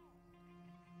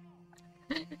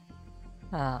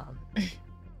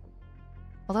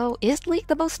 Although, is League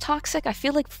the most toxic? I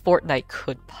feel like Fortnite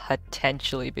could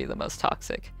potentially be the most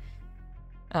toxic.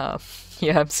 Um,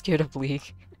 yeah, I'm scared of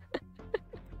League.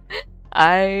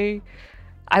 I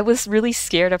I was really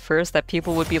scared at first that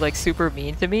people would be like super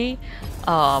mean to me.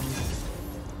 Um,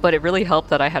 but it really helped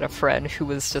that I had a friend who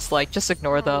was just like, just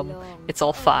ignore I them. long It's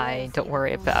all for a fine. Don't worthier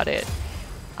worry about it.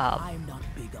 opponent. Um, I'm not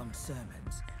big on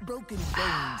sermons. Broken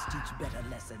bones teach better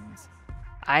lessons.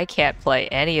 I can't play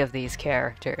any of these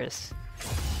characters.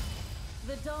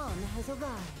 The dawn has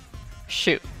arrived.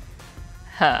 Shoot.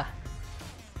 Huh.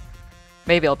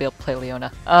 Maybe I'll be able to play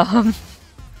Leona.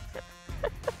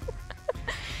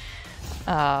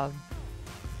 Um,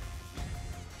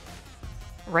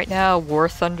 right now, War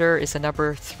Thunder is a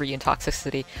number 3 in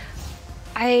toxicity.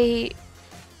 I...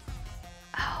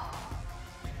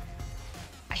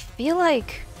 I feel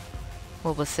like...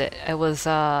 What was it? It was,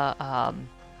 I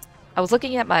was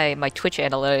looking at my Twitch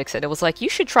analytics and it was like, you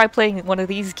should try playing one of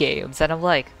these games. And I'm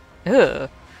like, ugh.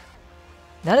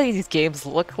 None of these games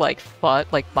look like fun,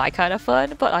 like my kind of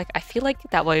fun, but like I feel like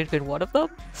that might have been one of them.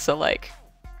 So like,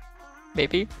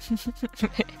 maybe,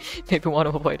 maybe want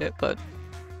to avoid it. But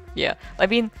yeah, I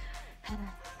mean,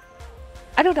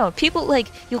 I don't know. People like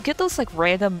you'll get those like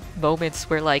random moments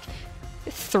where like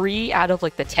 3 out of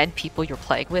like the 10 people you're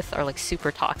playing with are like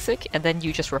super toxic, and then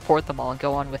you just report them all and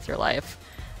go on with your life.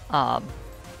 Um,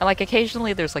 and like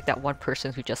occasionally there's like that one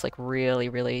person who just like really,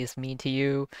 really is mean to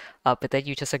you, but then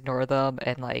you just ignore them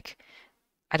and like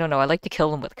I don't know, I like to kill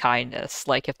them with kindness.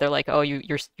 Like if they're like, "Oh,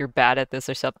 you're bad at this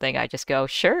or something," I just go,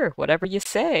 "Sure, whatever you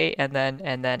say," and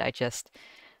then I just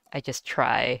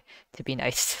try to be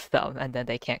nice to them, and then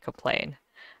they can't complain.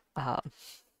 Um,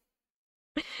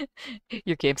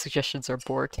 your game suggestions are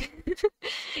bored.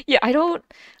 Yeah, I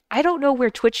don't know where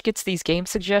Twitch gets these game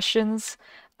suggestions.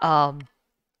 Um,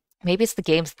 Maybe it's the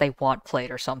games that they want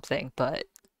played or something, but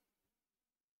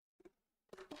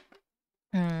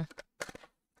hmm,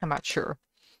 I'm not sure.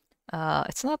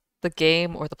 It's not the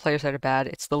game or the players that are bad,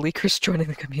 it's the leakers joining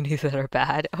the community that are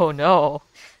bad. Oh no,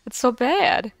 it's so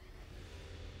bad.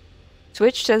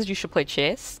 Twitch says you should play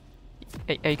chess.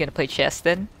 Are you gonna play chess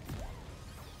then?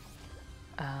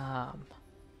 Um,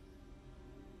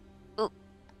 Ooh,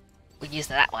 we use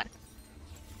that one.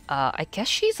 I guess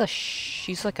she's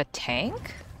like a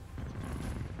tank?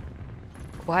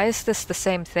 Why is this the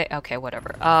same thing? Okay,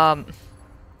 whatever. Oh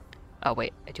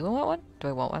wait, do I want one? Do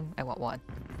I want one? I want one.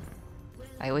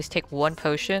 I always take one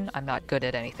potion. I'm not good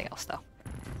at anything else though.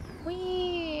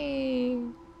 Whee!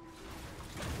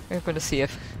 We're going to see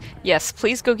if... Yes,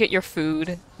 please go get your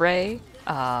food, Ray.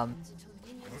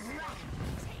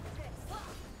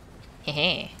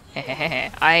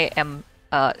 I am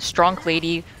a strong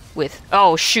lady with...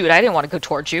 Oh shoot, I didn't want to go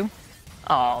towards you.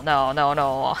 Oh no, no,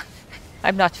 no.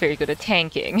 I'm not very good at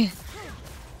tanking.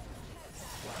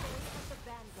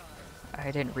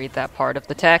 I didn't read that part of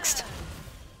the text.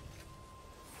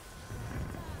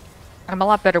 I'm a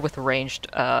lot better with ranged,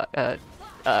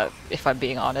 if I'm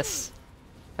being honest.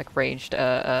 Like ranged,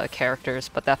 characters,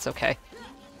 but that's okay.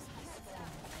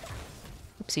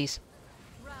 Oopsies.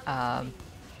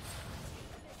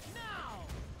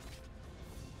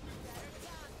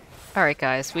 Alright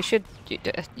guys, we should...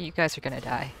 You guys are gonna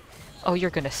die. Oh,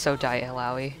 you're gonna so die,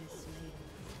 Alawi.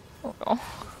 Oh no.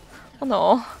 Oh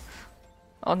no.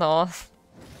 Oh no.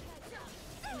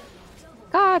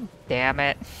 God damn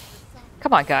it.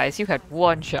 Come on guys, you had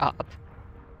one job.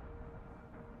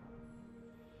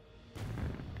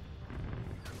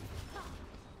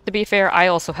 To be fair, I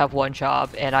also have one job,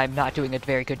 and I'm not doing a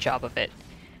very good job of it.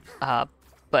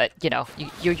 But, you know,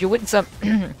 you win some,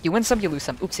 you win some, you lose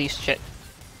some. Oopsies, shit.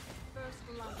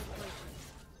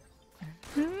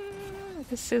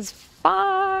 This is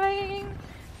fine.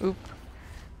 Oop.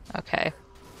 Okay.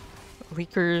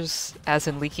 Leakers, as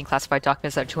in leaking classified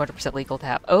documents that are 200% legal to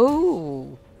have.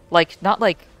 Oh! Like, not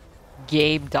like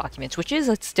game documents, which is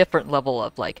a different level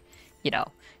of, like, you know,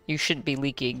 you shouldn't be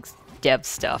leaking dev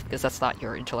stuff because that's not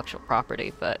your intellectual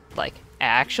property, but, like,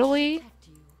 actually?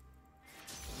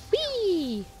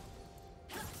 Whee!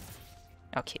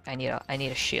 Okay, I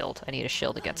need a shield. I need a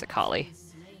shield against Akali.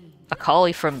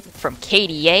 Akali from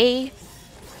KDA?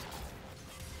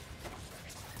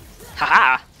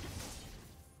 Haha!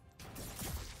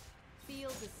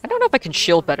 I don't know if I can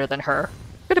shield better than her.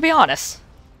 I'm gonna be honest.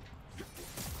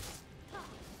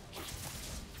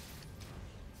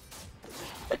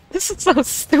 This is so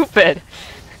stupid.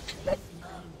 That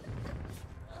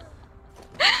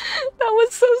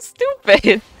was so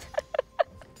stupid.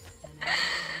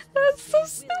 That's so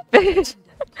stupid.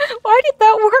 Why did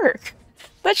that work?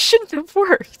 That shouldn't have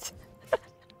worked.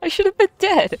 I should have been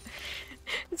dead.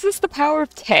 Is this the power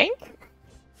of tank?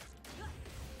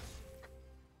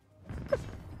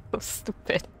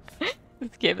 stupid.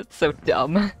 This game is so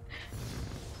dumb.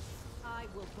 I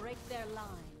will break their line.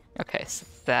 Okay, so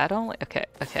that only. Okay,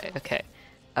 okay, okay.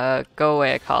 Go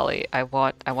away, Akali. I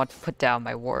want to put down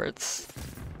my wards.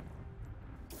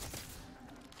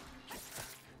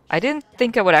 I didn't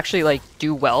think I would actually like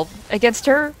do well against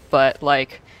her, but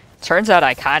like, turns out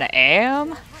I kind of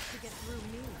am.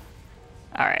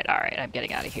 All right, I'm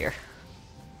getting out of here.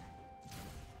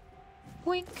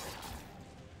 Boink.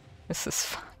 This is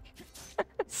fine.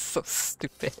 It's so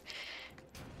stupid.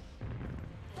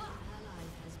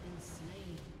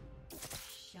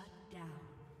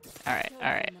 Alright.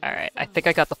 I think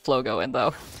I got the flow going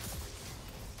though.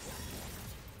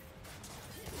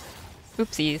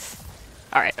 Oopsies.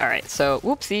 Alright, so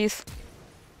whoopsies.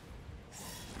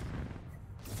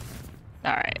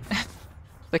 Alright.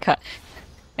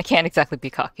 I can't exactly be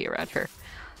cocky around her.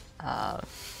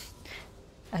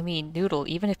 I mean, Noodle,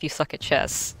 even if you suck at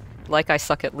chess, like I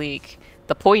suck at League,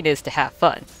 the point is to have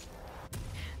fun.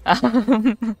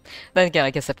 Then again,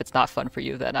 I guess if it's not fun for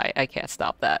you, then I can't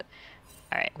stop that.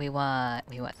 Alright, we want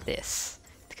this,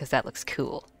 because that looks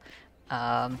cool.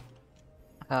 Actually,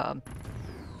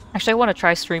 I want to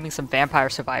try streaming some Vampire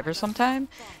Survivors sometime.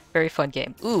 Very fun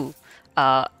game. Ooh,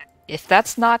 if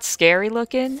that's not scary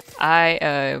looking, I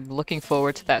am looking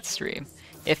forward to that stream.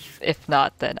 If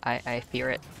not, then I fear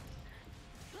it.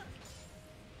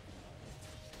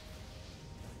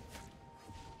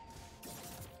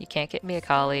 You can't get me,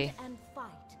 Akali.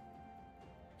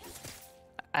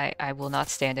 I will not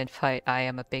stand and fight. I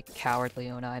am a big coward,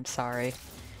 Leona. I'm sorry.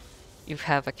 You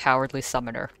have a cowardly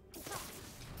summoner.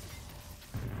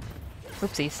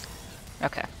 Oopsies.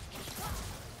 Okay.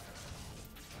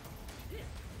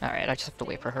 Alright, I just have to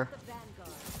wait for her.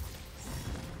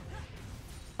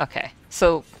 Okay,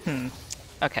 so,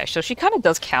 Okay, so she kind of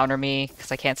does counter me,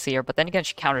 because I can't see her, but then again,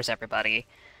 she counters everybody.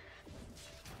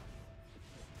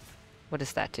 What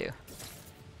does that do?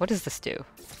 What does this do?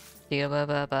 Okay,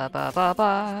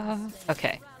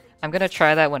 I'm gonna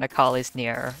try that when Akali's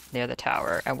near the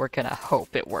tower, and we're gonna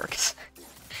hope it works.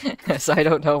 So I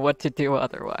don't know what to do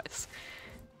otherwise.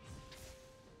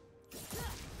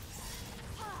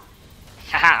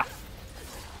 Haha!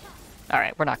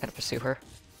 Alright, we're not gonna pursue her.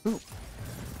 Ooh.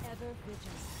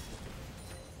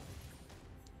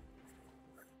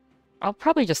 I'll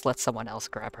probably just let someone else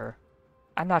grab her.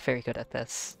 I'm not very good at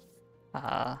this.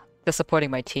 Disappointing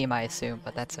my team, I assume,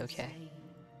 but that's okay.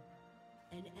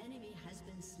 An enemy has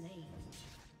been slain.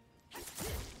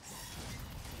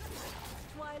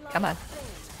 Come on.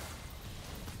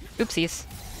 Oopsies.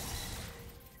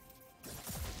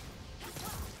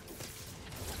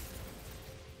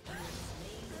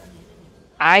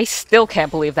 I still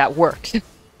can't believe that worked.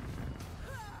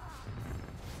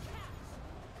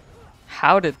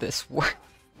 How did this work?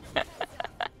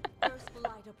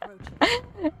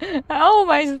 How am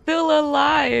I still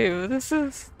alive? This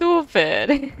is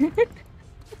stupid.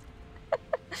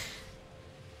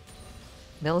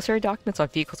 Military documents on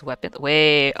vehicles, weapons.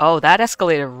 Wait, oh, that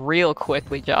escalated real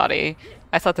quickly, Johnny.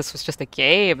 I thought this was just a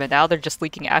game, and now they're just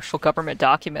leaking actual government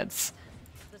documents.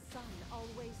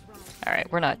 All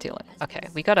right, we're not dealing. Okay,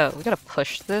 we gotta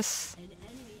push this,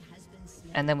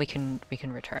 and then we can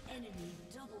return.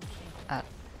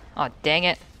 Oh, dang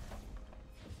it.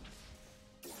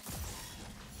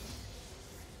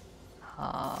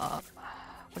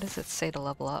 What does it say to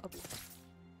level up?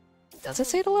 Does it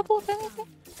say to level up anything?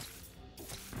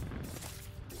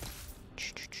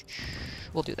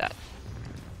 We'll do that.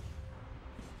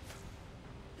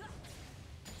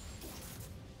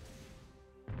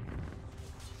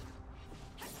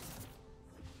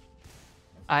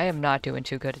 I am not doing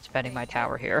too good at defending my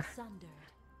tower here.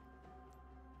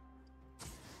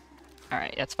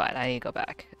 Alright, that's fine. I need to go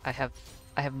back. I have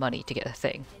money to get a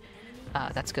thing.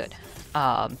 That's good.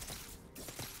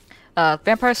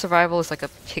 Vampire Survival is like a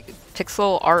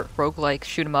pixel art roguelike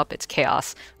shoot 'em up. It's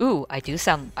chaos. Ooh, I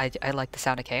like the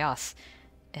sound of chaos.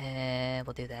 And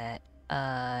we'll do that.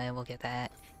 And we'll get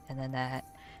that. And then that.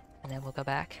 And then we'll go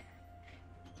back.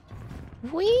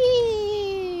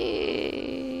 Whee!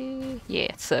 Yeah,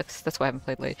 it sucks. That's why I haven't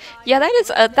played late. Yeah,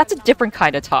 that's a different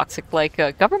kind of toxic. Like,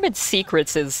 government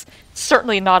secrets is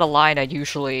certainly not a line I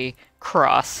usually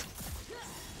cross.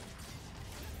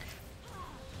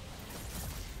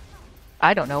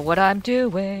 I don't know what I'm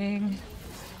doing.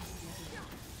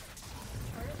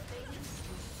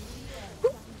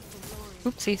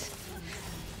 Oopsies.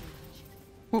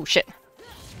 Ooh, shit.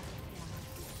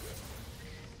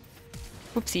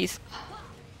 Oopsies.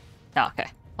 Oh, okay.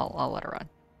 I'll let her run.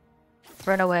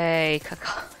 Run away,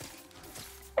 Kaka.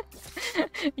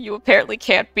 You apparently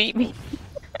can't beat me.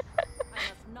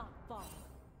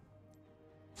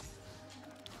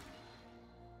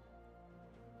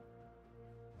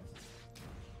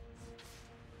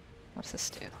 What does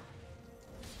this do?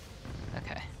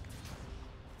 Okay.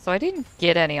 So I didn't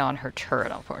get any on her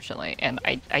turret, unfortunately, and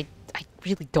I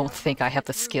really don't think I have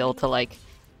the skill to, like,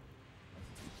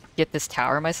 get this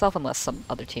tower myself unless some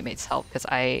other teammates help, because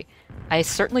I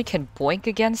certainly can boink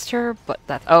against her, but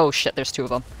that— oh shit, there's two of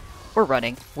them. We're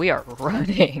running. We are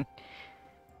running.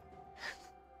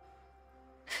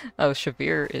 Oh,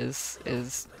 Shavir is I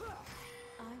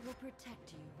will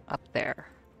protect you. up there.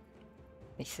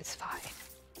 This is fine.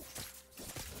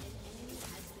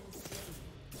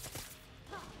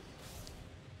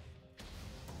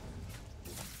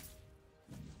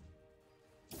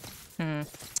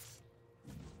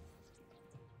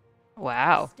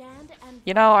 Wow. Stand and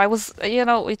You know, I was, you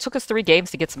know, it took us 3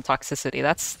 games to get some toxicity.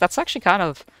 That's actually kind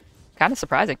of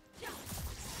surprising.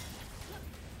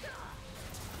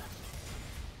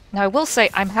 Now, I will say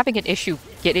I'm having an issue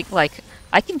getting, like,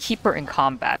 I can keep her in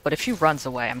combat, but if she runs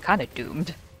away, I'm kind of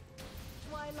doomed.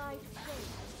 twilight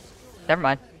Never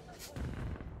mind.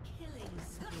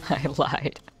 I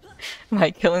lied.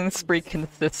 My killing spree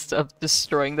consists of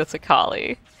destroying the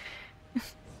Sakali.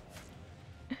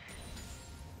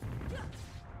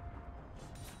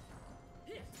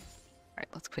 Alright,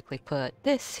 let's quickly put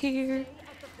this here.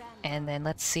 And then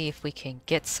let's see if we can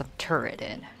get some turret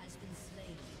in.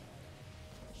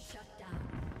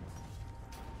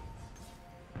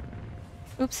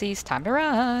 Oopsies, time to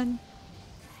run.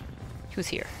 Who's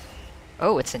here?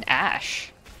 Oh, it's an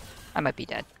Ashe. I might be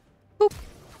dead. Boop.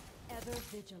 ever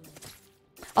vigilant.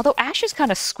 Although Ashe is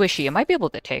kind of squishy, I might be able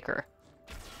to take her.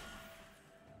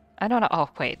 I don't know. Oh,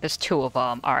 wait, there's 2 of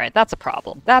them. Alright, that's a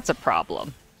problem. That's a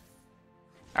problem.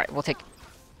 Alright, we'll take...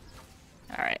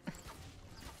 Alright.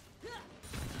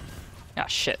 Oh,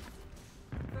 shit.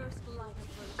 First light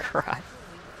of Cry.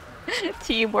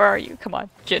 Team, where are you? Come on.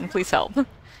 Jin, please help.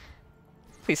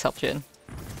 Please help, Jin.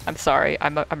 I'm sorry.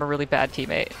 I'm a really bad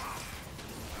teammate.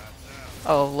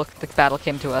 Oh, look, the battle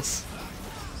came to us.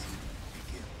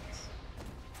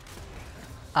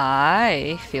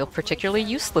 I feel particularly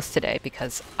useless today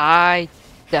because I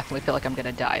definitely feel like I'm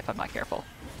gonna die if I'm not careful.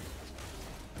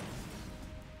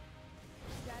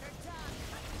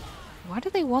 Why do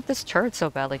they want this turret so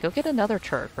badly? Go get another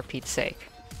turret for Pete's sake.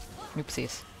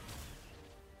 Oopsies.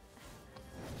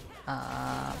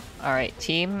 Alright,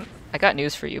 team. I got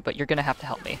news for you, but you're gonna have to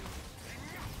help me.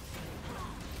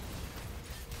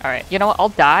 Alright, you know what? I'll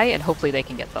die and hopefully they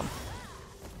can get them.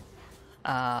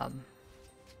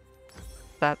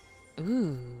 That...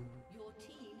 Ooh.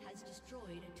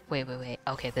 Wait.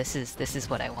 Okay, this is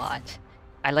what I want.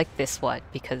 I like this one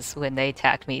because when they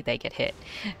attack me, they get hit.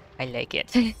 I like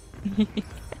it. I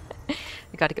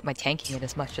gotta get my tanking in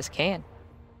as much as can.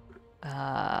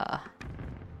 Yeah,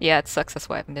 it sucks. That's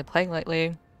why I haven't been playing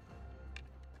lately.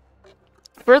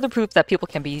 Further proof that people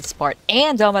can be smart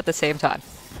and dumb at the same time.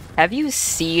 Have you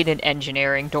seen an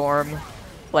engineering dorm,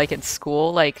 like in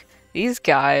school? Like, these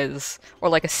guys, or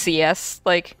like a CS,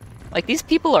 like these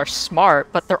people are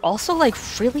smart, but they're also like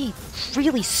really,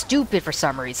 really stupid for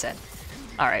some reason.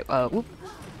 Alright, whoop.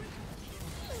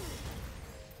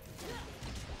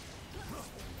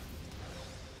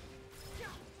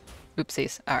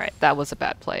 Oopsies. Alright, that was a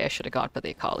bad play. I should have gone for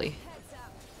the Akali.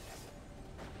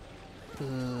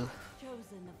 Ooh.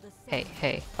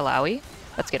 Hey, Alawi?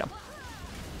 Let's get him.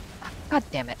 God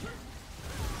damn it.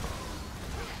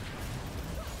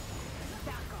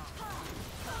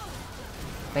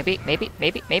 Maybe.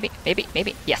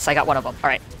 Yes, I got one of them.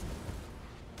 Alright.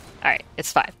 Alright,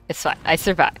 it's fine. It's fine. I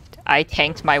survived. I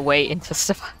tanked my way into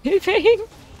surviving.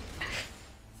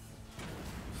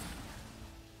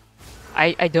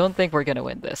 I don't think we're gonna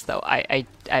win this, though. I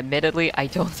admittedly, I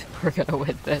don't think we're gonna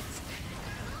win this.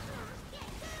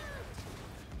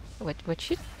 What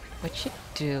you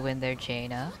doing there,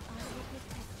 Jaina?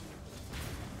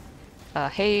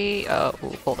 Hey,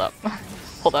 ooh, hold up.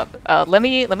 Hold up. Let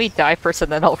me die first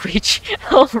and then I'll reach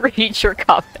your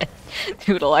comment.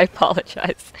 Noodle, I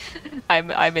apologize.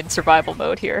 I'm in survival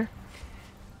mode here.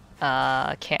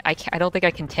 I don't think I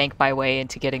can tank my way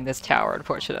into getting this tower,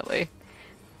 unfortunately.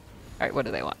 Alright, what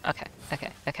do they want? Okay.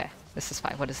 This is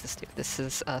fine. What does this do? This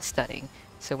is studying.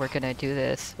 So we're gonna do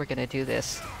this.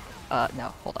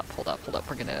 No, hold up.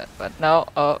 We're gonna, no,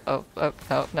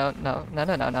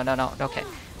 no. Okay.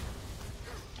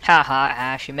 Haha,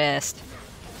 Ashe, you missed.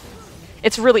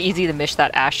 It's really easy to miss that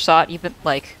Ashe shot, even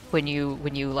like when you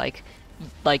like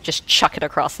just chuck it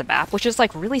across the map, which is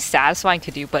like really satisfying to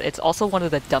do, but it's also one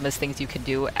of the dumbest things you can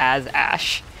do as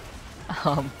Ashe.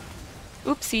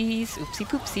 Oopsies, oopsie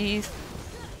poopsies.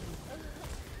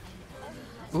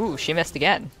 Ooh, she missed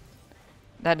again.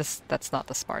 That's not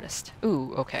the smartest.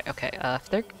 Ooh, okay. If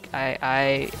they're,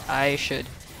 I should.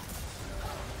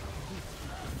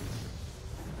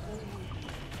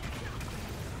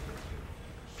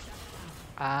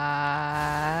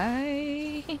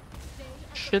 I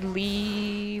should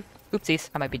leave. Oopsies,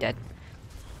 I might be dead.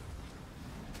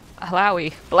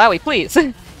 Alawi, Alawi, please.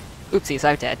 Oopsies,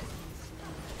 I'm dead.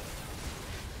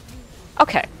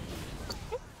 Okay,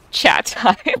 chat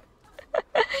time.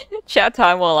 Chat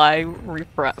time while I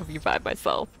revive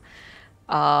myself.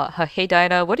 Hey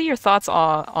Dyna, what are your thoughts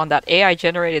on that AI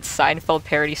generated Seinfeld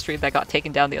parody stream that got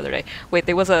taken down the other day? Wait,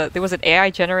 there was an AI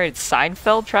generated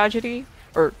Seinfeld tragedy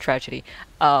or tragedy.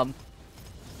 Um,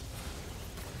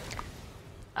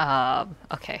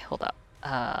 okay, hold up.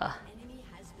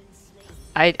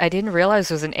 I didn't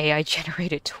realize it was an AI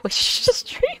generated Twitch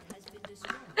stream.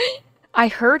 I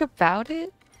heard about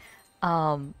it,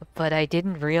 but I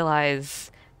didn't realize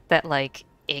that like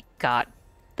it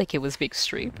was being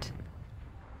streamed.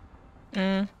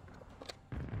 Mm.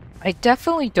 I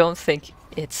definitely don't think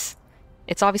it's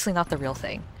obviously not the real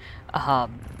thing.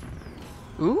 Um,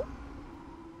 ooh,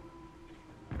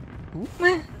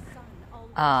 ooh,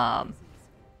 um,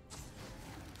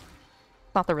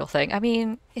 not the real thing. I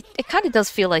mean, it kind of does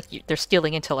feel like they're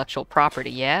stealing intellectual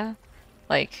property, yeah?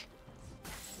 Like,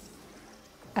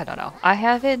 I don't know. I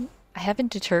haven't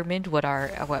determined what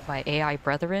my AI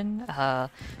brethren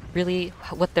really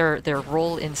what their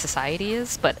role in society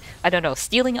is, but I don't know.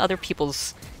 Stealing other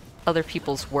people's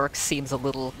work seems a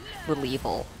little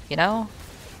evil, you know?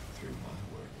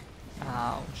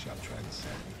 Um,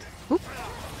 Oop.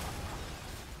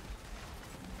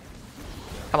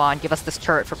 Come on, give us this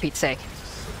turret for Pete's sake.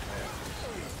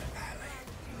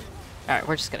 Alright,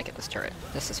 we're just gonna get this turret.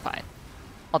 This is fine.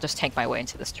 I'll just tank my way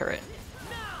into this turret.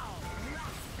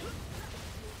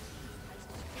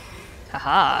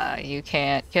 Haha, you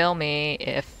can't me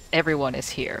if everyone is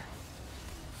here.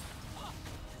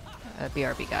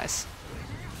 BRB, guys.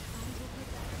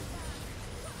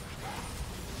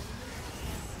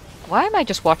 Why am I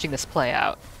just watching this play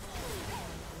out?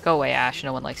 Go away, Ash.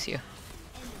 No one likes you.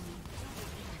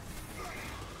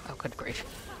 Oh, good grief.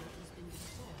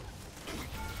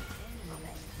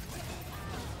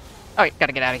 Oh,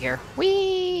 gotta get out of here. Whee!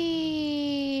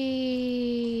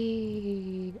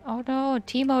 Oh no,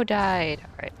 Timo died.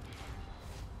 Alright.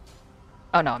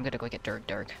 Oh no, I'm gonna go get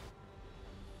Dirk.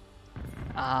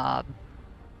 Um...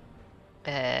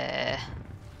 Uh...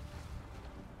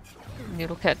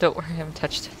 Noodle Cat, don't worry, I haven't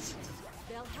touched it.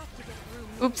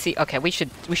 Oopsie. Okay, we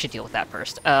should deal with that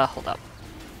first. Hold up.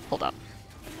 Hold up.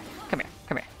 Come here,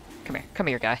 come here. Come here. Come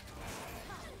here, guy.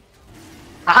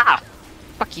 Ah!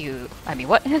 Fuck you. I mean,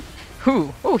 what?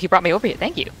 Who? Oh, he brought me over here.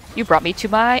 Thank you. You brought me to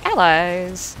my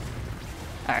allies.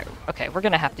 Alright, okay, we're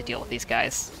gonna have to deal with these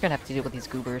guys. We're gonna have to deal with these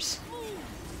goobers.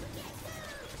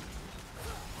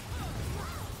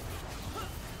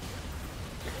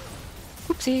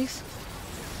 Oopsies.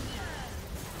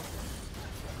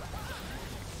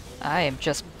 I am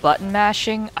just button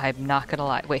mashing. I'm not gonna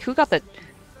lie. Wait, who got the...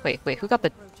 Wait, who got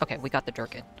the... Okay, we got the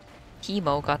Durgan.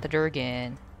 Timo got the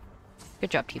Durgan. Good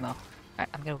job, Timo. Alright,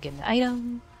 I'm gonna go get an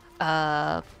item.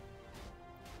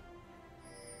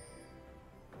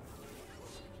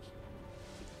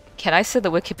 Can I send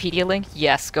the Wikipedia link?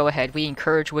 Yes, go ahead. We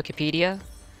encourage Wikipedia.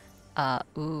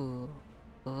 Ooh.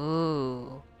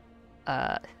 Ooh.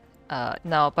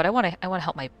 No, but I wanna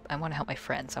help my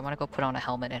friends. I wanna go put on a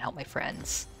helmet and help my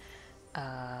friends.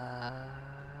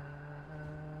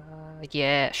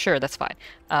 Yeah, sure, that's fine.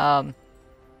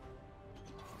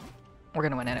 We're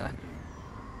gonna win anyway.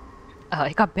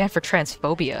 It got banned for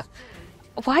transphobia.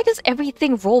 Why does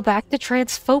everything roll back to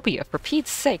transphobia? For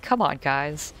Pete's sake, come on,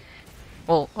 guys.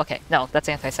 Well, okay, no, that's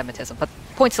anti-Semitism, but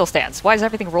point still stands. Why does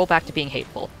everything roll back to being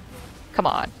hateful? Come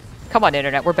on. Come on,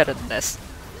 Internet, we're better than this.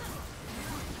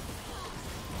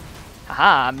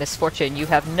 Haha, misfortune, you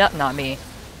have nothing on me.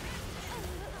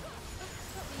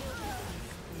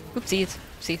 Oopsies,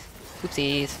 oopsies,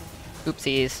 oopsies,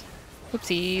 oopsies,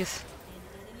 oopsies.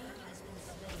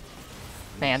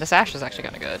 Man, this Ash is actually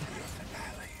kinda good.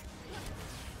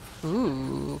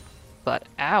 Ooh, but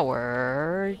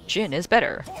our Jhin is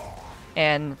better.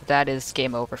 And that is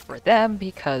game over for them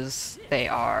because they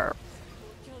are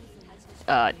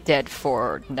dead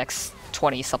for next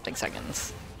 20-something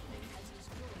seconds.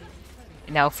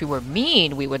 Now, if we were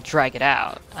mean, we would drag it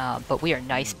out, but we are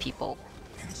nice people.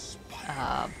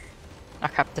 Oh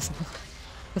crap, doesn't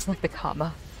like the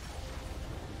comma.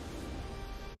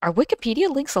 Are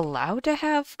Wikipedia links allowed to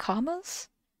have commas?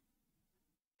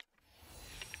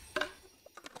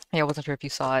 Yeah, I wasn't sure if you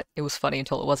saw it. It was funny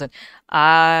until it wasn't.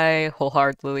 I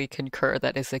wholeheartedly concur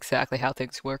that is exactly how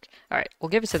things work. Alright, we'll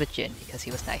give it to the Jhin because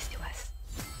he was nice to us.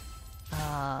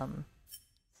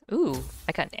 Ooh,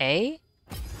 I got an A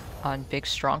on Big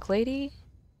Strong Lady.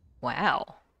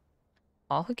 Wow.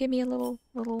 Oh, who gave me a little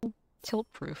Tilt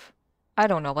proof. I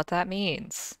don't know what that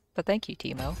means, but thank you,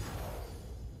 Timo.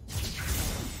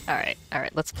 Alright,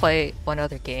 let's play one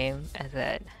other game and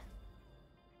then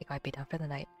we might be done for the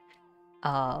night.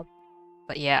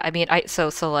 But yeah, I mean,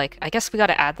 like, I guess we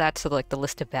gotta add that to like the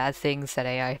list of bad things that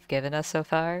AI have given us so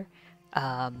far.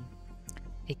 Um,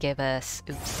 they give us,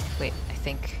 oops, wait, I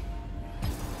think,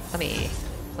 let me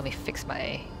fix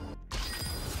my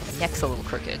neck's a little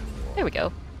crooked. There we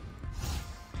go.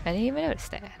 I didn't even notice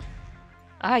that.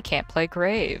 I can't play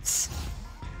Graves.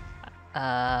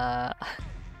 I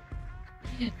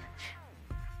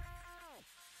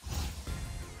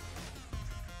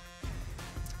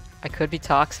could be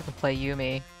toxic and play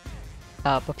Yumi.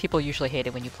 But people usually hate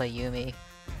it when you play Yumi.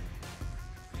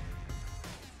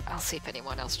 I'll see if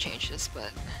anyone else changes,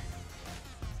 but...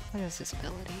 What is his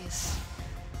abilities?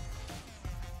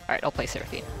 Alright, I'll play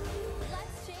Seraphine.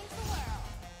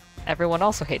 Everyone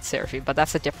also hates Seraphine, but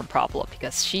that's a different problem,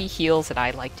 because she heals and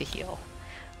I like to heal.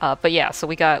 But yeah, so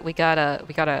we got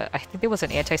a I think there was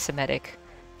an anti-Semitic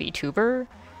VTuber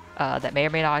that may or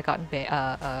may not have gotten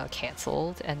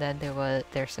canceled, and then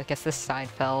there's I guess this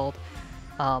Seinfeld.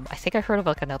 I think I heard of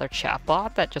like another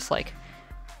chatbot that just like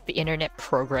the internet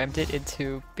programmed it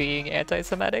into being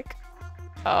anti-Semitic.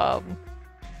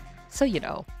 So you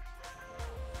know.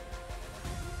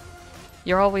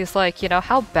 You're always like, you know,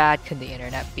 how bad can the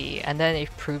internet be? And then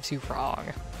it proves you wrong.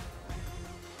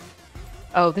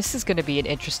 Oh, this is gonna be an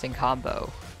interesting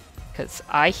combo. Because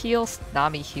I heal,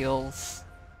 Nami heals.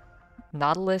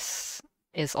 Nautilus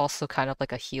is also kind of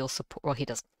like a heal support. Well, he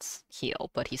doesn't heal,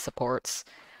 but he supports.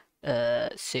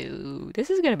 So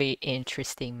this is gonna be an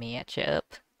interesting matchup.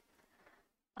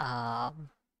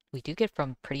 We do get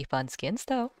from pretty fun skins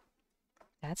though.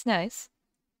 That's nice.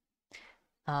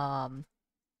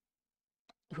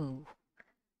 Ooh,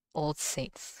 Old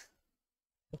Saints.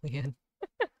 Julian.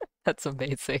 That's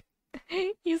amazing.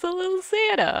 He's a little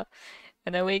Santa.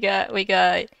 And then we got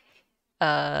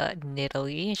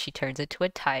Nidalee, she turns into a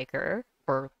tiger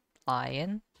or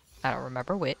lion. I don't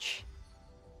remember which.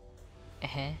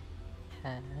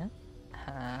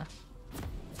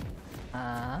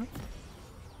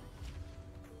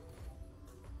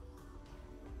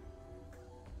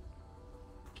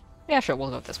 Yeah, sure,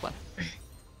 we'll go with this one.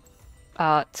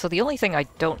 So the only thing I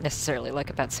don't necessarily like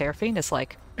about Seraphine is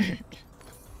like,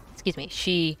 excuse me,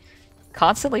 she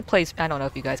constantly plays, I don't know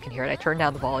if you guys can hear it, I turned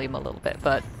down the volume a little bit,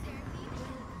 but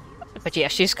yeah,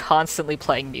 she's constantly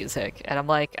playing music, and I'm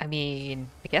like, I mean,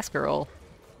 I guess girl.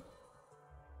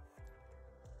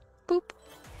 Boop.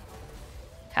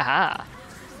 Haha.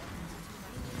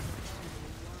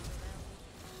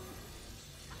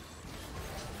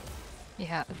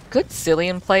 Yeah, good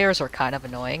Zillion players are kind of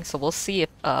annoying, so we'll see if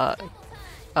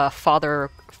Father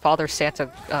Santa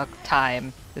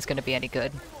time is going to be any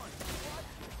good.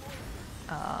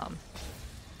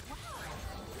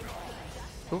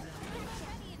 Oop.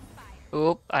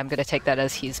 Oop, I'm going to take that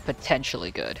as he's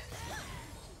potentially good.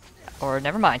 Or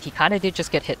never mind, he kind of did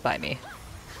just get hit by me.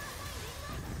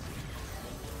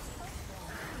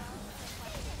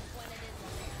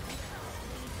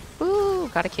 Ooh,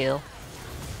 got a kill.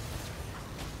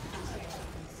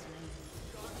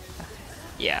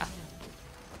 Yeah.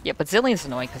 Yeah, but Zillion's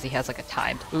annoying because he has like a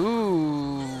timed.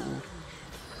 Ooh.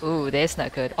 Ooh, that's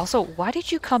not good. Also, why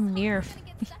did you come near...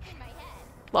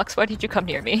 Lux, why did you come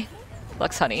near me?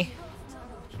 Lux, honey.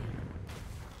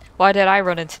 Why did I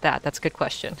run into that? That's a good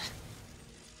question.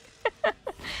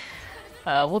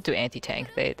 We'll do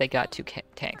anti-tank. They got two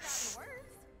tanks.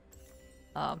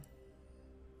 I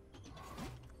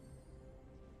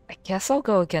guess I'll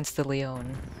go against the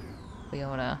Leona.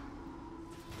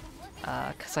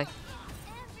 Cause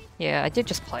yeah, I did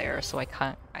just play her, so I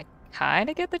kind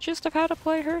of get the gist of how to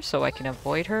play her, so I can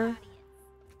avoid her.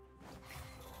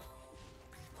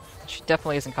 She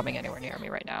definitely isn't coming anywhere near me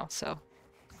right now, so.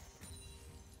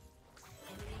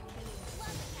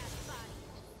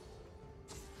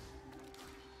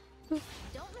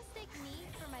 Don't mistake me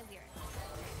for my lyrics.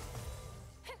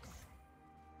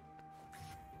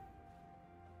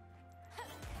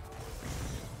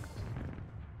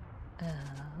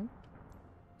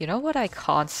 You know what I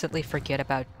constantly forget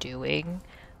about doing?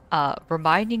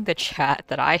 Reminding the chat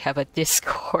that I have a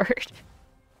Discord.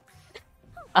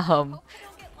 Okay,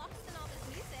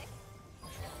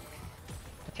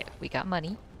 we got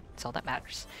money. That's all that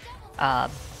matters.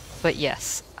 But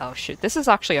yes. Oh shoot, this is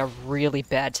actually a really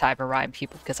bad time to rhyme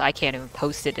people because I can't even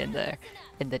post it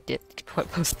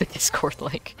post the Discord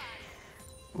link.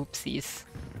 Oopsies.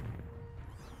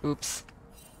 Oops.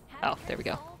 Oh, there we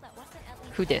go.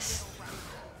 Who dis?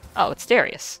 Oh, it's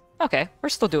Darius. Okay, we're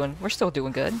still doing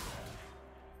good.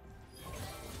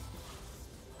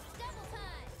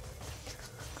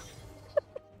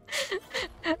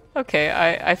 Okay,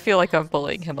 I feel like I'm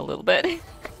bullying him a little bit.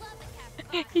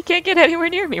 He can't get anywhere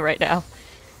near me right now.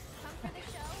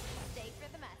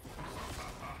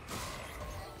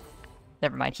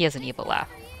 Never mind, he has an evil laugh.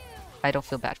 I don't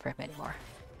feel bad for him anymore.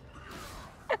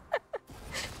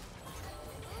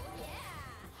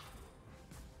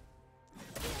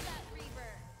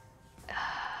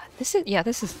 This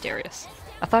is Darius.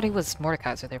 I thought he was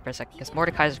Mordekaiser there for a second, because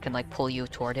Mordekaiser can like pull you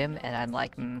toward him, and I'm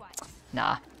like,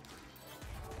 nah.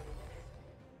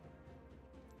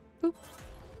 Boop.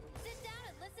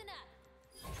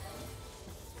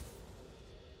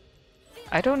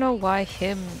 I don't know why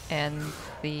him and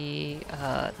the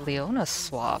Leona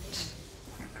swapped.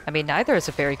 I mean, neither is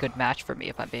a very good match for me,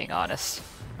 if I'm being honest.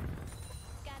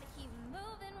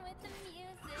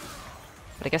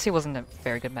 But I guess he wasn't a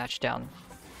very good match down.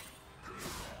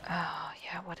 Oh,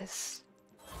 yeah, what is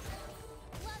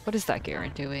that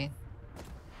Garen doing?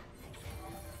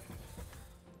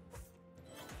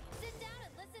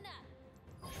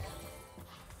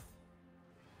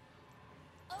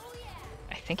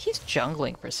 I think he's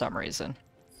jungling for some reason.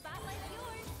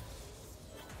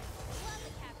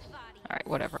 Alright,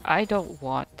 whatever. I don't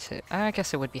want to... I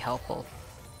guess it would be helpful.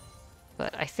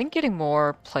 But I think getting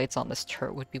more plates on this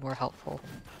turret would be more helpful.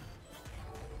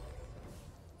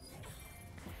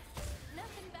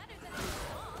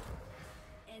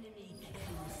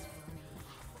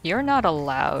 You're not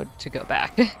allowed to go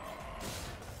back.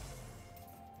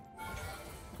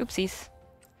 Oopsies.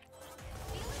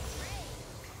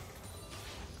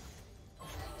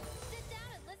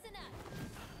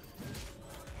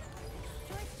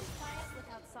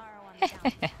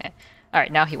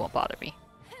 Alright, now he won't bother me.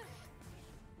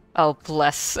 Oh,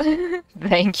 bless.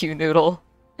 Thank you, Noodle.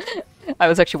 I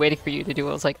was actually waiting for you to do it.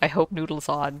 I was like, I hope Noodle's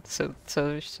on, so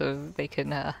they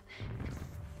can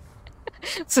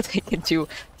so they can do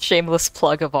shameless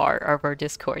plug of our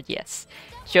Discord. Yes,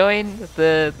 join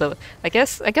the. I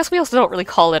guess we also don't really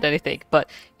call it anything, but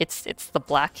it's the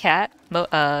Black Cat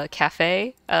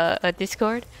Cafe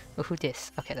Discord. Oh, who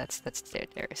dis? Okay, that's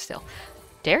Darius still.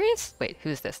 Darius? Wait,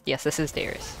 who's this? Yes, this is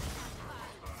Darius.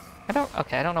 I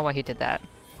don't know why he did that.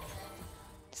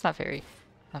 It's not very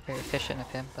efficient of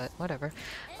him, but whatever.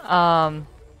 But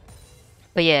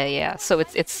yeah. So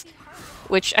it's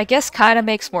which I guess kind of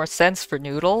makes more sense for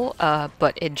Noodle.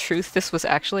 But in truth, this was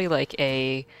actually like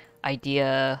a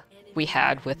idea we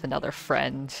had with another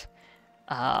friend,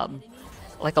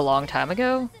 like a long time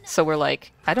ago. So we're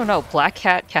like, I don't know, Black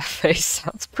Cat Cafe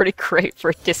sounds pretty great for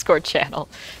a Discord channel.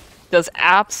 Does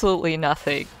absolutely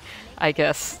nothing, I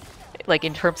guess, like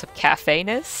in terms of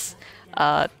cafe-ness.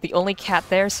 The only cat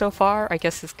there so far, I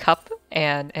guess, is Cup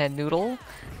and Noodle.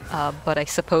 But I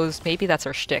suppose maybe that's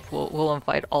our shtick. We'll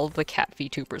invite all the cat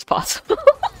VTubers possible.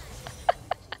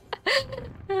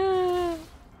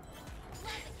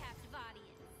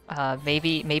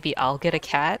 Maybe I'll get a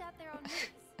cat,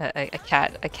 a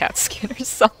cat skin or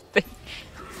something.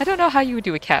 I don't know how you would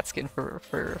do a cat skin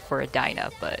for a Dyna,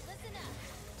 but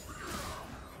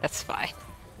that's fine.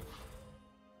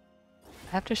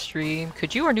 After stream,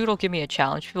 could you or Noodle give me a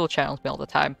challenge? People challenge me all the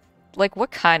time. Like,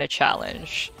 what kind of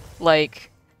challenge?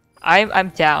 Like, I'm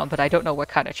down, but I don't know what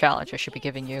kind of challenge I should be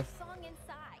giving you.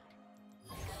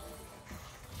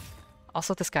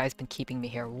 Also, this guy's been keeping me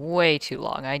here way too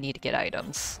long. I need to get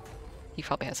items. He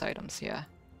probably has items, yeah.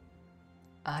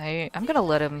 I'm gonna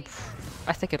let him...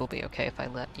 I think it'll be okay if I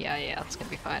let... Yeah, it's gonna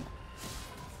be fine.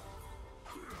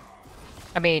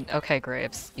 I mean, okay,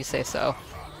 Graves. You say so.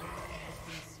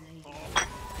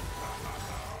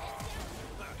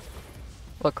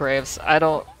 Look, Graves, I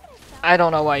don't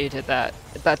know why you did that.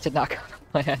 That did not go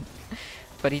to plan.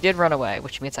 But he did run away,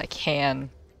 which means I can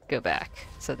go back.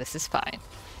 So this is fine.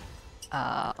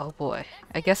 Oh boy.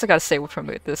 I guess I gotta stay away from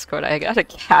Discord. I got a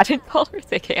cat involved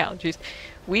with AK allergies.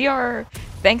 We are,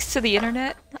 thanks to the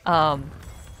internet,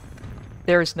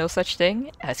 there is no such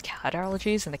thing as cat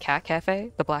allergies in the cat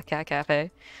cafe, the Black Cat Cafe.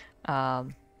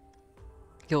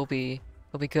 You'll be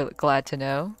glad to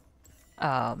know.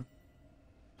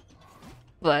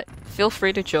 But feel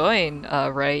free to join,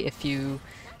 Ray, if you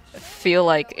feel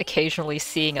like occasionally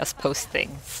seeing us post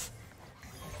things.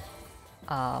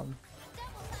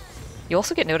 You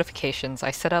also get notifications. I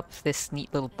set up this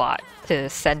neat little bot to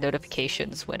send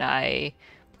notifications when I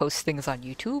post things on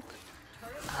YouTube,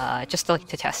 just to, like,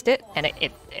 to test it, and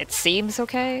it seems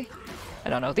okay. I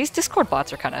don't know. These Discord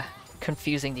bots are kind of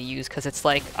confusing to use because it's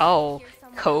like, oh,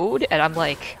 code, and I'm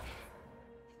like,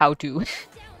 how do?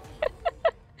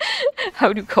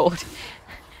 How do code?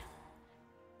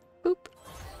 Boop.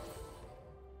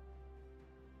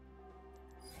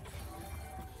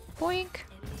 Boink.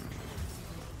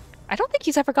 I don't think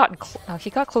he's ever gotten he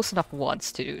got close enough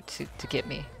once to get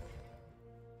me.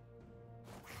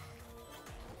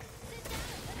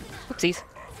 Oopsies.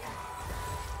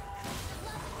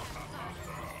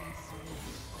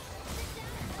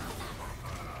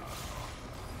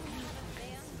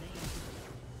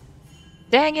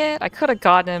 Dang it! I could have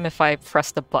gotten him if I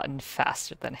pressed the button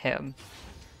faster than him.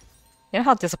 You know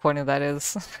how disappointing that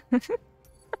is?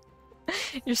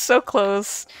 You're so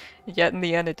close, yet in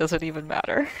the end it doesn't even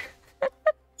matter.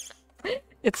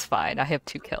 It's fine, I have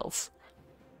 2 kills.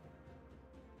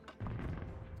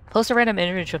 Post a random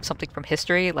image of something from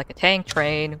history, like a tank,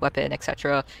 train, weapon,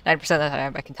 etc. 90% of the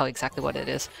time I can tell you exactly what it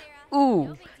is.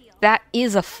 Ooh, that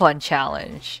is a fun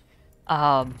challenge.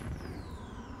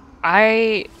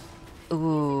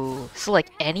 Ooh, so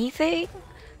like anything?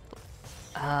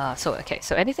 Okay,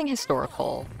 so anything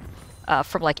historical,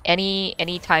 from like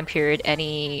any time period,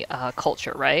 any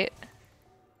culture, right?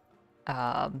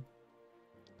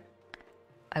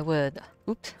 I would.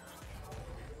 Oops.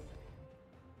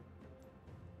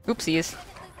 Oopsies.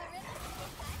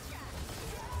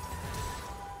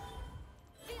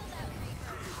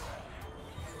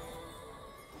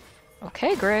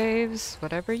 Okay, Graves,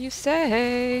 whatever you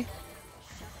say.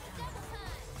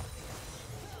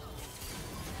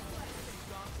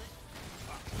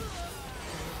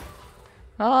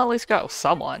 Well, at least got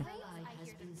someone.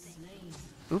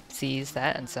 Oopsies,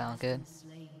 that didn't sound good.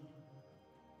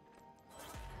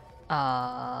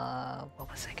 What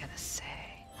was I gonna say?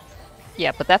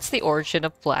 Yeah, but that's the origin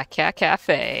of Black Cat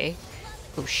Cafe.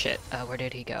 Oh shit, where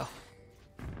did he go?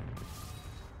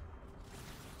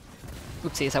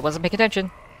 Oopsies, I wasn't paying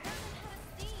attention.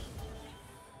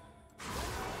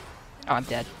 Oh, I'm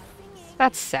dead.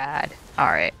 That's sad.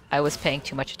 Alright, I was paying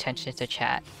too much attention to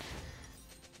chat.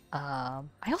 I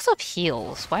also have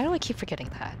heals. Why do I keep forgetting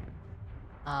that?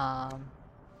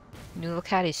 Noodle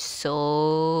Cat is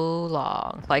so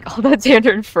long. Like, all that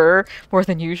dander and fur more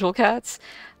than usual cats.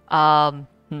 You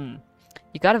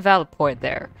got a valid point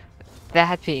there.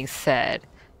 That being said,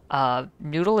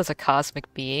 Noodle is a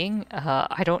cosmic being.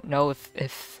 I don't know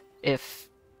if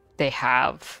they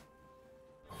have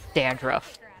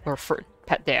dandruff or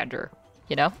pet dander,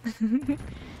 you know?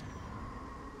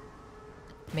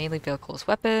 Mainly vehicles,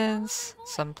 weapons,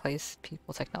 someplace,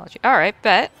 people, technology. All right,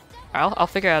 bet. I'll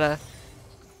figure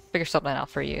something out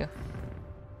for you.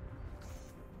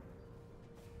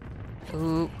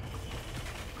 Ooh.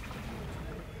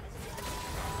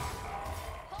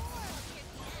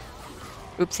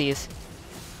 Oopsies.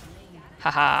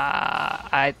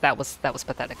 Haha. That was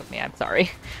pathetic of me. I'm sorry.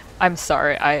 I'm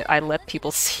sorry. I let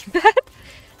people see that.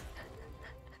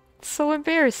 It's so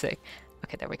embarrassing.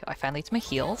 Okay, there we go. I finally used my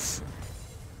heals.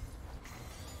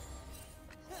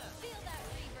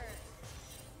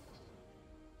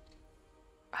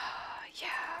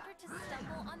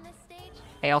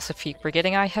 I also keep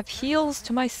forgetting I have heals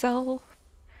to myself.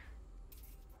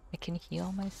 I can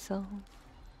heal myself.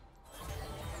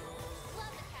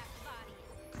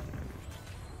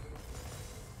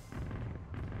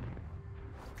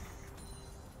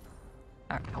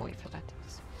 Alright, I'll wait for that.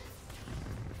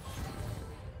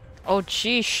 Oh,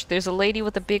 jeesh, there's a lady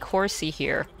with a big horsey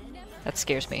here. That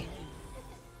scares me.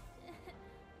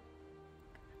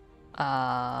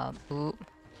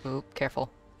 Oop,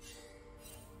 careful.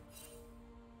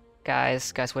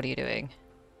 Guys, what are you doing?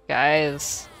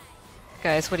 Guys,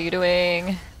 what are you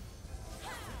doing?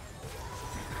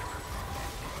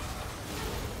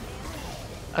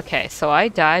 Okay, so I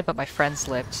died, but my friends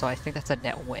lived, so I think that's a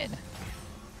net win.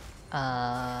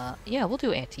 Yeah, we'll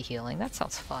do anti-healing. That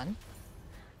sounds fun.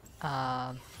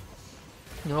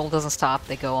 Noodle doesn't stop.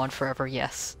 They go on forever.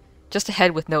 Yes. Just a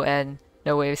head with no end.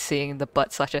 No way of seeing the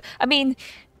butt slash it. I mean,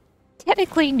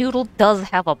 technically Noodle does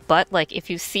have a butt. Like, if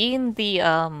you've seen the,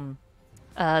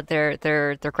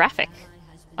 their graphic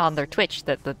on their Twitch,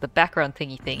 the background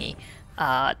thingy,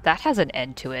 that has an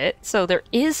end to it. So there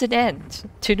is an end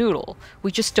to Noodle.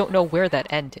 We just don't know where that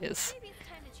end is.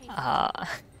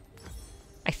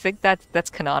 I think that's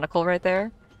canonical right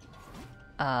there.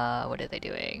 What are they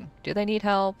doing? Do they need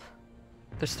help?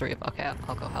 There's 3 of them. Okay,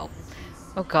 I'll go help.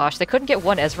 Oh gosh, they couldn't get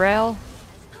one Ezreal?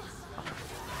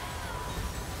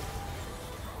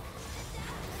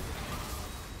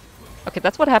 Okay,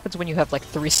 that's what happens when you have like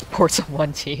 3 supports on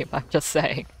one team, I'm just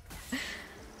saying.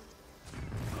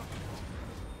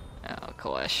 Oh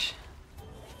gosh.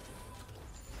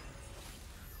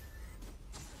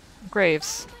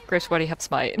 Graves, why do you have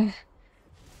smite?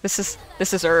 This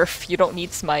is Earth, you don't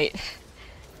need smite.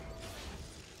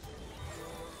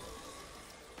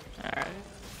 Alright.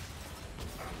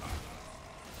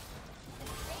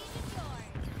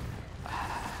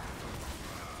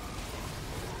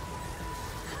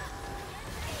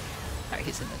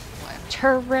 in the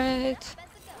turret.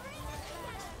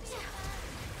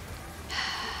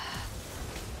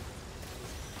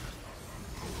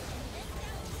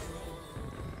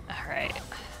 Alright.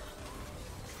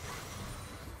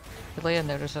 Leia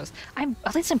notices.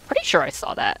 At least I'm pretty sure I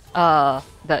saw that.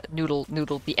 That noodle,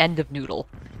 the end of noodle.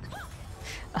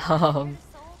 Um,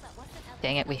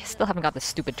 dang it, we still haven't got this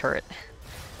stupid turret.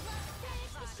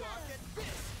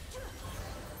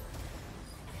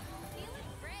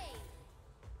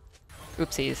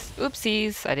 Oopsies.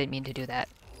 Oopsies! I didn't mean to do that.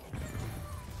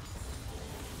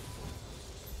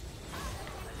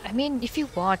 I mean, if you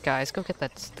want, guys, go get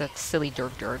that silly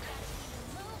Durg.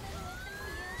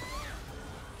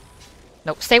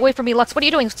 No, stay away from me, Lux. What are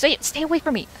you doing? Stay away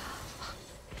from me.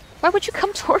 Why would you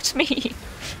come towards me?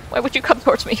 Why would you come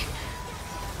towards me?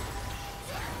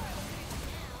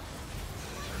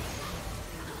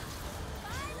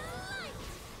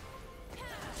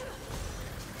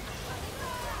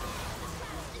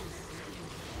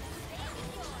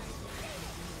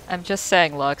 I'm just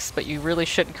saying, Lux, but you really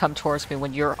shouldn't come towards me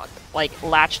when you're, like,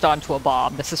 latched onto a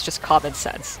bomb. This is just common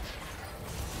sense.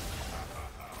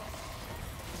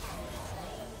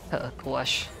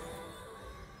 Gosh.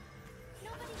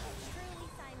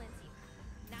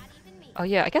 Oh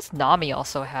yeah, I guess Nami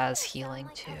also has healing,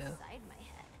 too.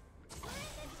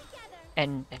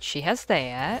 And she has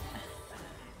that.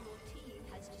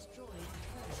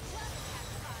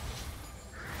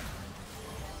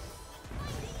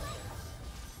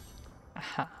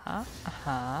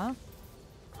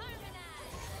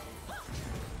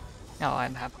 Oh, I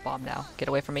have a bomb now. Get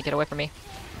away from me, get away from me.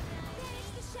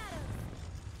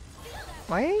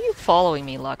 Why are you following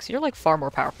me, Lux? You're like far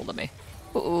more powerful than me.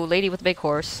 Ooh, lady with a big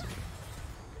horse.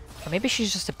 Or maybe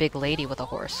she's just a big lady with a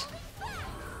horse.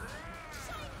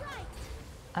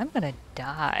 I'm gonna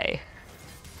die.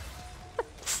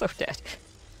 So dead.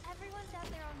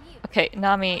 Okay,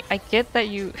 Nami, I get that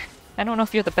you... I don't know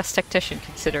if you're the best tactician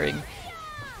considering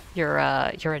you're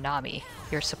a Nami.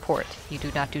 You're support. You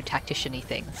do not do tactician-y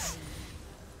things.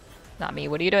 Nami,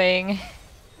 what are you doing?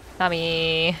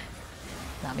 Nami!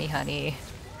 Nami, honey.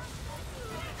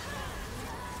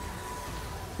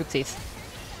 Oopsies.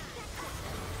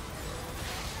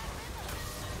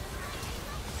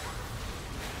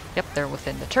 Yep, they're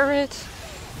within the turret.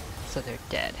 So they're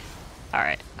dead.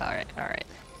 Alright, alright, alright.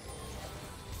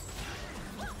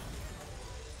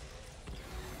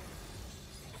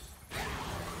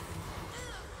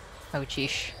 Oh,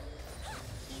 jeesh.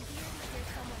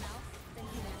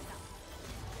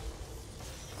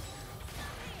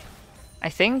 I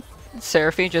think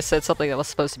Seraphine just said something that was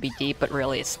supposed to be deep, but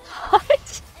really it's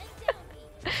not.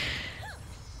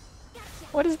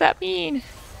 What does that mean?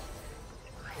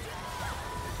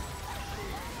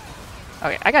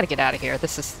 Okay, I gotta get out of here.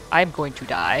 I'm going to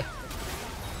die.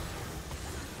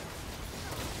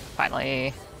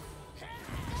 Finally.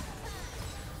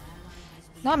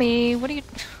 Nami, what are you...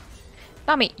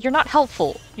 Nami, you're not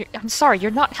helpful. I'm sorry,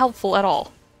 you're not helpful at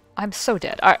all. I'm so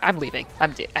dead. I'm leaving.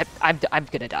 I'm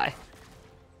gonna die.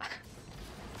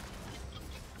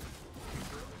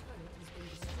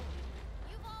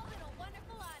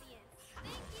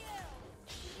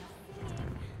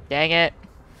 Dang it.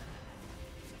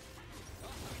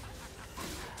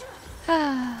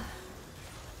 Oh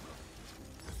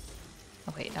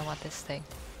wait, I want this thing.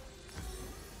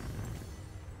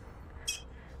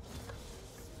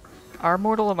 Our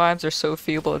mortal minds are so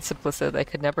feeble and simplistic they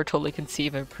could never totally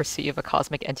conceive and perceive a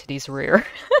cosmic entity's rear.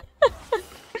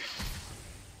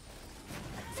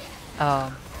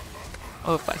 Oh,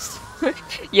 Feist.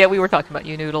 Yeah, we were talking about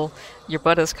you, Noodle. Your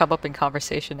butt has come up in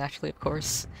conversation, actually, of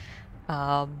course.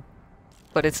 But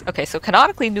it's... Okay, so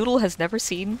canonically, Noodle has never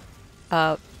seen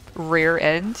rear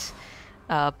end,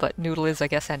 but Noodle is, I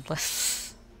guess,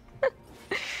 endless.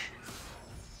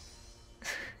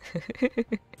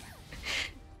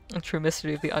 A true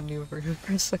mystery of the unknown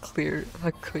universe, a clear,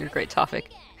 great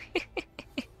topic.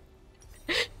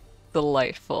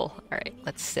 Delightful. Alright,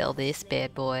 let's sell this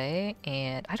bad boy,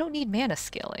 and I don't need mana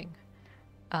scaling.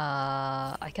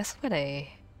 I guess I'm gonna... I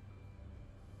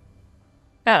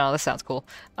don't know, this sounds cool.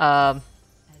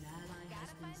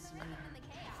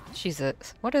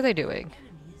 Jesus, what are they doing?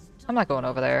 I'm not going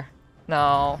over there.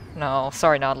 No, no,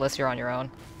 sorry Nautilus, you're on your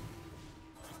own.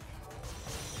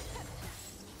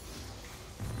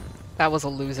 That was a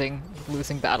losing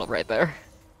battle right there.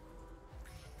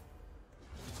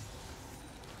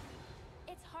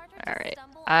 Alright.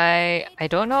 I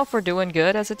don't know if we're doing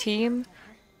good as a team,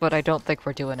 but I don't think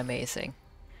we're doing amazing.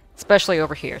 Especially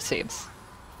over here, seems.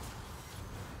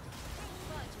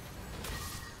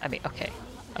 I mean, okay.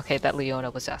 Okay, that Leona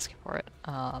was asking for it.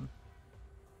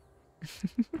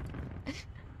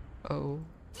 Uh-oh.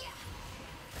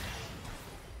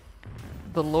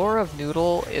 The lore of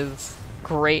Noodle is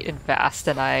great and vast,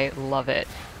 and I love it.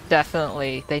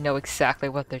 Definitely, they know exactly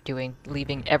what they're doing,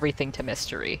 leaving everything to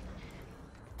mystery.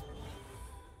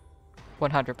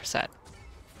 100%.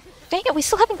 Dang it, we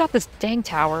still haven't got this dang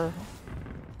tower.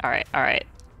 Alright, alright.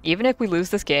 Even if we lose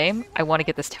this game, I want to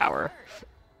get this tower.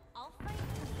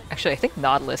 Actually, I think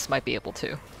Nautilus might be able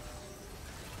to.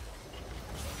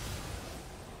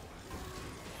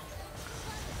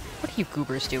 What are you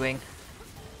goobers doing?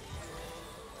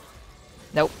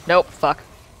 Nope, nope, fuck,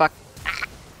 fuck. Ah.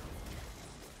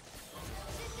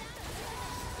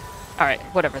 Alright,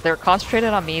 whatever. They're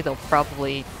concentrated on me, they'll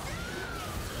probably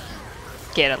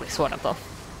get at least one of them.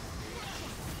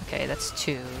 Okay, that's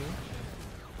 2.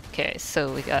 Okay,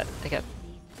 so I got...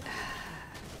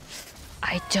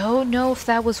 I don't know if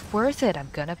that was worth it, I'm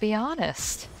gonna be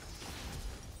honest.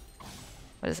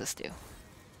 What does this do?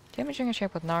 Damaging a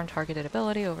shape with non-targeted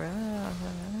ability over...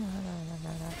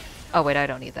 Oh wait, I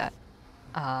don't need that.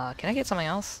 Can I get something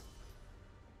else?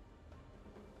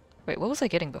 Wait, what was I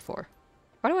getting before?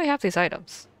 Why do I have these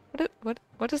items? What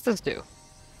does this do?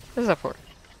 What is that for?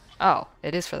 Oh,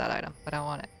 it is for that item, but I don't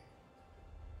want it.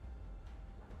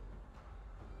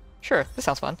 Sure, this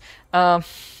sounds fun. How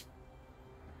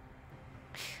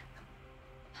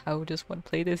does one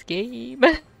play this game?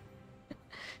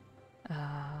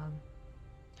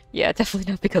 Yeah, definitely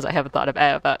not because I haven't thought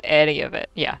about any of it.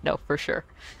 Yeah, no, for sure.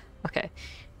 Okay.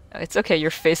 It's okay,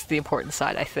 you're faced the important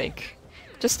side, I think.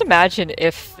 Just imagine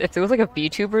if there was like a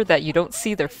VTuber that you don't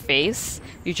see their face,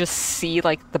 you just see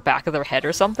like the back of their head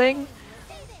or something.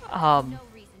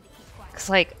 Cause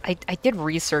like I did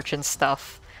research and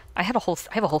stuff. I have a whole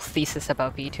thesis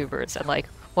about VTubers, and like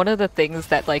one of the things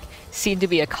that like seemed to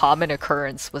be a common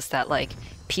occurrence was that like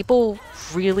people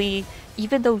really,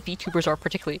 even though VTubers aren't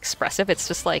particularly expressive, it's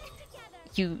just like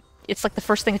it's like the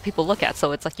first thing that people look at,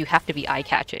 so it's like you have to be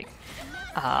eye-catching.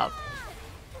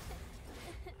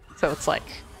 So it's like,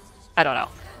 I don't know.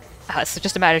 So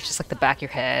just imagine it's just like the back of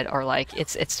your head, or like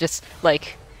it's just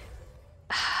like,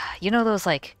 you know those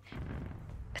like,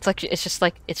 it's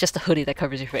just a hoodie that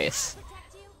covers your face.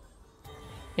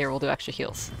 Here, we'll do extra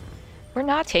heals. We're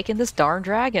not taking this darn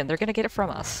dragon. They're gonna get it from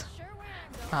us.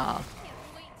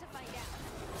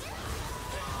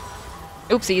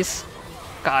 Oopsies.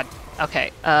 God.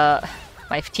 Okay.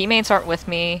 My teammates aren't with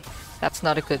me. That's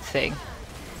not a good thing.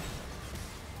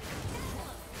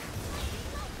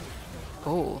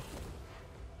 Oh.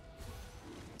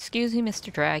 Excuse me,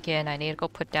 Mr. Dragon. I need to go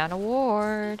put down a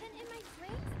ward.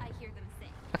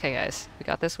 Okay, guys. We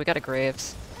got this. We got a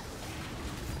Graves.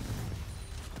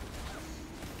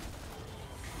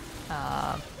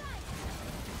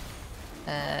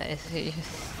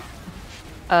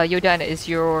 Yo, Dyna, is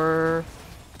your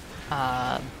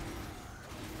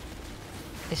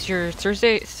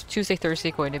Tuesday,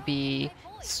 Thursday going to be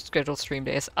scheduled stream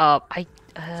days?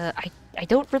 I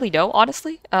don't really know,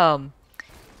 honestly. So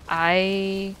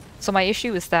my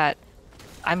issue is that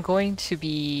I'm going to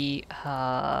be,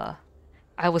 I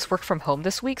was work from home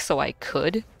this week, so I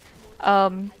could,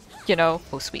 you know,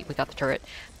 oh sweet, we got the turret.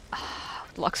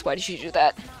 Lux, why did you do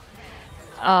that?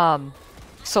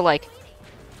 So like,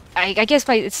 I guess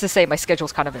it's to say my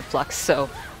schedule's kind of in flux, so,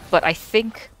 but I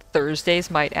think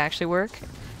Thursdays might actually work.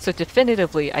 So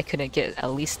definitively I couldn't get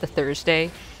at least the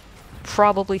Thursday.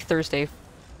 Probably Thursday,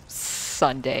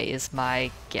 Sunday is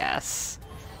my guess.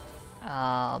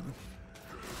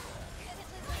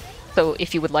 So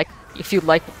if you like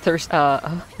Thursday,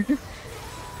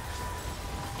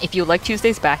 if you like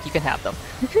Tuesdays back, you can have them.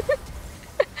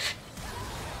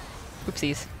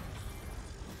 Oopsies.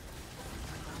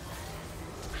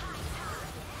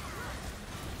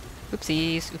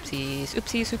 Oopsies, oopsies,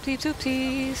 oopsies, oopsies,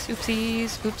 oopsies,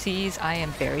 oopsies, oopsies, I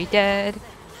am very dead.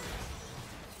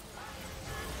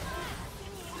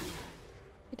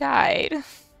 I died.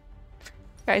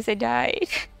 Guys, I died.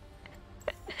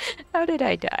 How did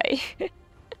I die?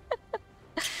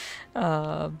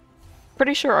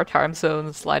 Pretty sure our time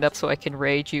zones line up so I can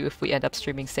raid you if we end up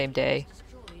streaming same day.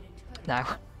 No.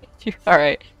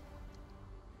 Alright.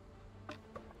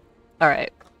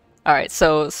 Alright. Alright,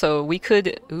 so we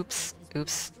could... Oops.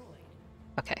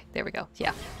 Okay, there we go.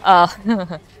 Yeah.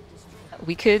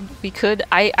 We could...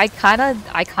 I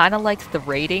kinda liked the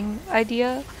raiding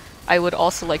idea. I would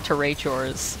also like to raid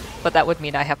yours, but that would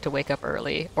mean I have to wake up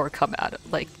early or come out,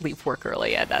 like, leave work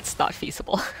early, and that's not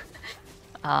feasible.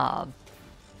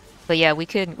 But yeah, we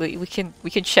can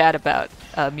chat about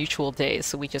mutual days,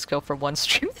 so we just go from one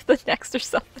stream to the next or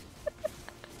something.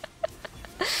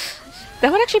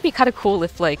 That would actually be kind of cool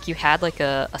if like you had like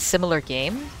a similar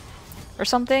game, or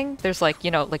something. There's like,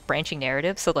 you know, like branching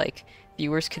narratives, so like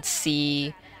viewers could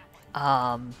see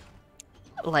um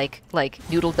like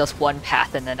Noodle does one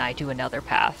path and then I do another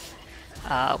path.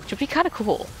 Which would be kind of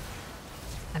cool.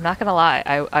 I'm not gonna lie,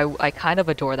 I kind of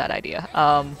adore that idea.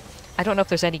 I don't know if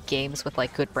there's any games with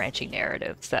like good branching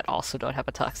narratives that also don't have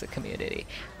a toxic community.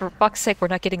 For fuck's sake, we're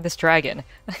not getting this dragon.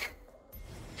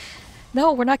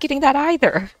 No, we're not getting that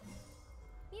either.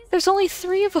 There's only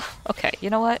 3 of them. Okay, you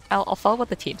know what? I'll follow what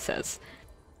the team says.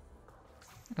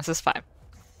 This is fine.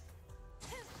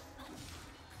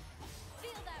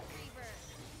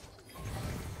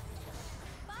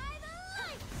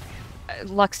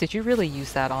 Lux, did you really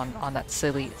use that on that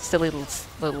silly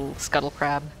little scuttle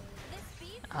crab?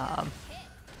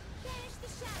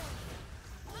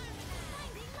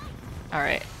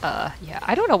 Alright, yeah,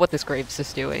 I don't know what this Graves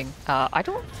is doing. I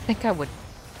don't think I would...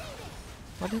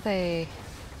 What do they...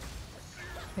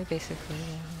 They basically...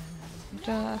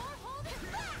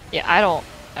 Yeah, I don't...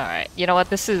 Alright, you know what,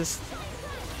 this is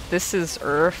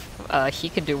Earth. He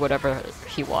can do whatever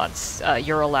he wants.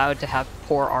 You're allowed to have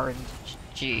poor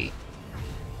RNG.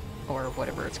 Or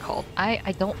whatever it's called.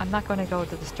 I'm not gonna go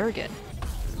to the Sturgeon.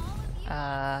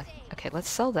 Okay, let's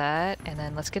sell that, and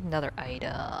then let's get another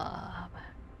item.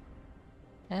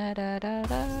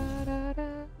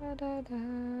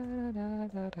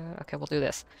 Okay, we'll do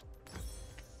this.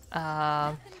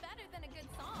 Of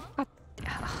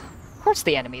course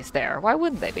the enemy's there. Why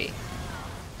wouldn't they be?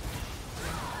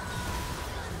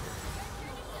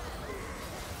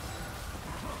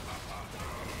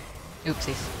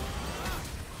 Oopsies.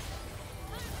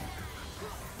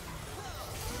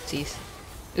 Oopsies.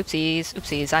 Oopsies.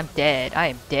 Oopsies. I'm dead. I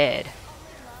am dead.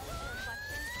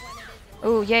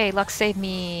 Oh, yay, Lux saved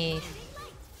me!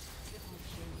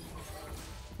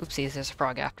 Oopsies, there's a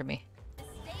frog after me.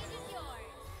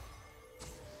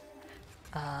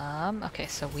 Okay,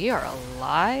 so we are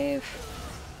alive.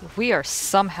 We are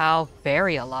somehow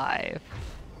very alive.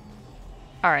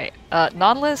 Alright,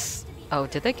 Nautilus... Oh,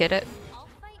 did they get it?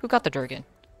 Who got the Durgan?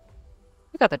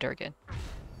 Who got the Durgan?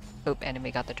 Oop,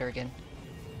 enemy got the Durgan.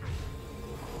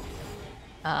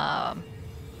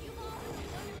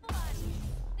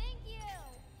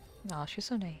 Oh, she's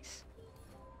so nice.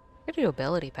 Could do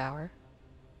ability power.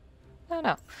 Oh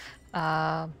no.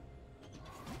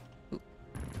 Ooh.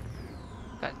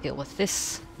 Gotta deal with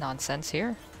this nonsense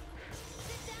here.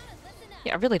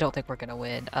 Yeah, I really don't think we're gonna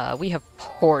win. We have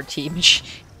poor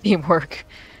teamwork.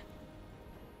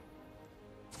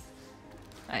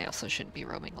 I also shouldn't be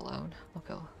roaming alone. We'll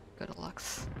go to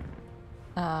Lux.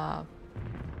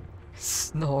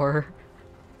 Snore.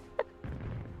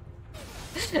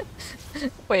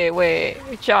 Wait,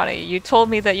 Johnny, you told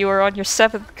me that you were on your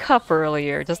 7th cup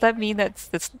earlier. Does that mean that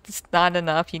it's not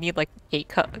enough? You need like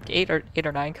 8 or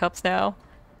 9 cups now?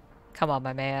 Come on,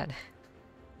 my man.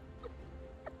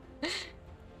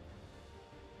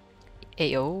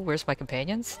 Ayo, where's my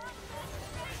companions?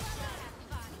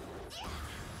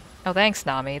 Oh, thanks,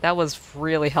 Nami. That was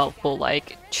really helpful,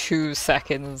 like 2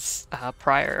 seconds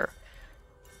prior.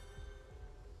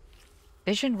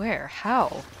 Vision where?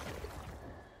 How?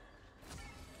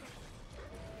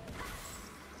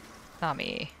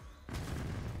 Nami.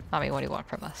 Nami, what do you want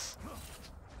from us?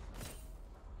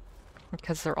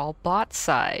 Because they're all bot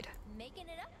side.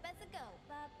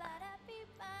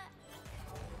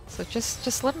 So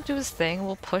just let him do his thing,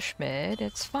 we'll push mid,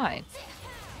 it's fine.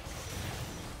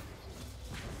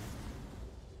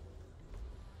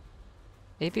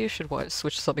 Maybe you should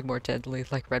switch to something more deadly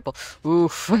like Red Bull.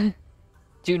 Oof.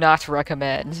 Do not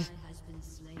recommend.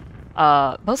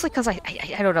 Mostly because I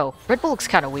don't know. Red Bull looks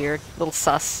kind of weird, a little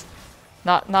sus.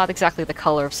 Not exactly the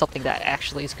color of something that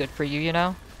actually is good for you, you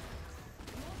know?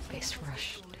 Base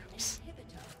rush. Oops.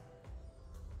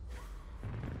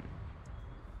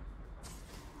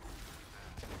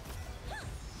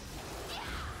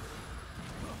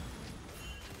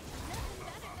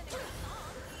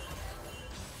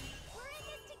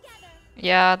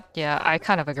 Yeah, I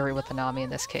kind of agree with the Nami in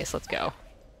this case. Let's go.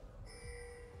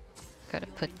 Gotta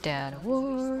put down a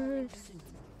ward.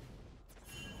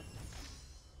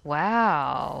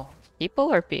 Wow.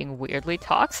 People are being weirdly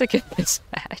toxic in this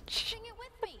match.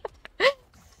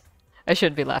 I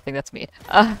shouldn't be laughing, that's mean.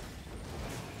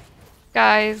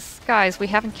 Guys, we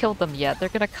haven't killed them yet. They're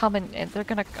gonna come and they're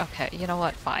gonna... Okay, you know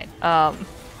what? Fine.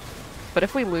 But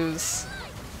if we lose...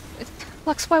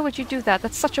 Lux, why would you do that?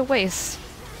 That's such a waste.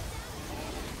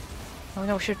 Oh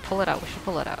no, we should pull it out. We should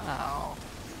pull it out. Oh.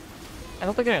 I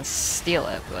don't think they're gonna steal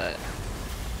it, but...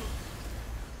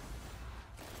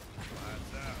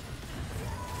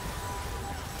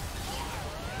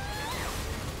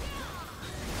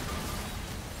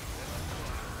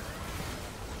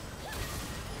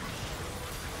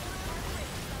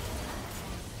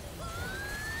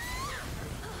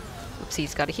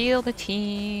 Whoopsies, gotta heal the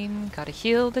team. Gotta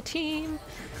heal the team.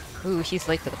 Ooh, he's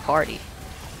late to the party.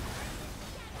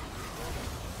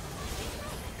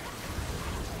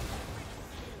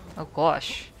 Oh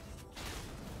gosh.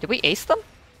 Did we ace them?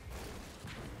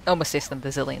 Almost aced them. The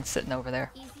Zillion's sitting over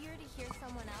there. Easier to hear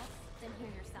someone else than hear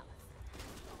yourself.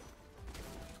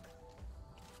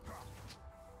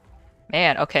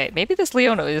 Man, okay, maybe this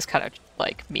Leona is kind of,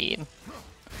 like, mean.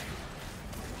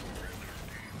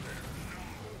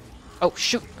 Oh,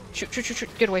 shoot! Shoot, shoot, shoot, shoot!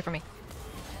 Get away from me!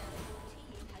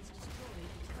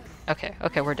 Okay,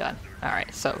 okay, we're done.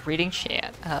 Alright, so, reading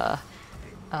chant.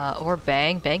 Or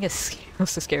Bang. Bang is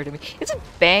so scared of me. Isn't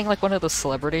Bang like one of those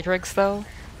celebrity drinks, though?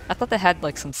 I thought they had,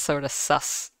 like, some sort of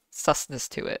susness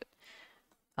to it.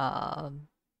 Um...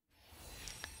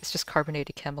 It's just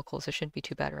carbonated chemicals. It shouldn't be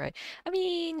too bad, right? I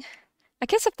mean... I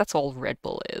guess if that's all Red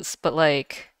Bull is, but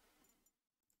like,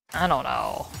 I don't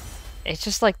know. It's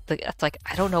just like it's like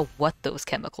I don't know what those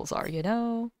chemicals are, you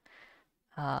know?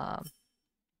 Um,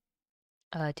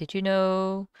 did you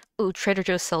know? Ooh, Trader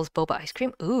Joe's sells boba ice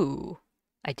cream. Ooh,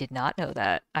 I did not know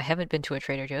that. I haven't been to a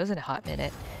Trader Joe's in a hot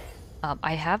minute.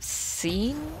 I have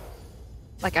seen,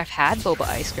 like, I've had boba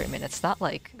ice cream, and it's not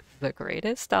like the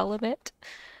greatest, I'll admit.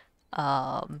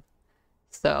 Um,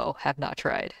 so have not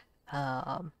tried.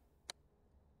 Um,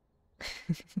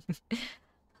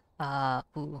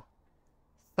 ooh.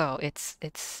 So it's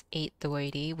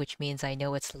 8:30, which means I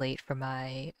know it's late for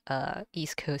my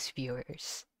East Coast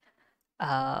viewers.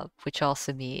 Which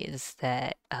also means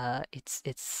that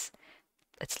it's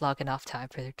logging off time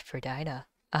for Dyna.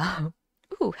 Um,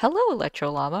 ooh, hello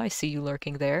Electro Llama. I see you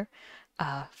lurking there.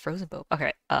 Frozen Boat.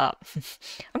 Okay. I'm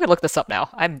gonna look this up now.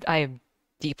 I am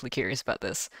deeply curious about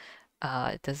this.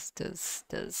 Does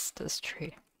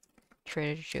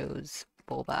Trader Joe's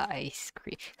boba ice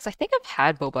cream? Because I think I've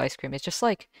had boba ice cream. It's just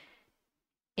like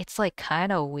it's like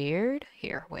kind of weird.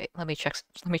 Here, wait. Let me check.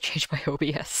 Let me change my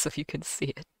OBS so you can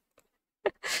see it.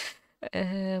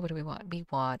 What do we want? We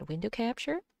want window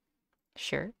capture.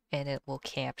 Sure, and it will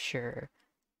capture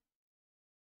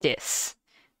this.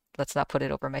 Let's not put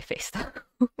it over my face though.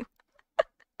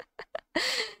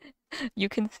 You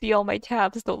can see all my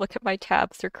tabs. Don't look at my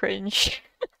tabs. They're cringe.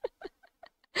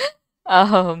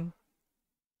 Um,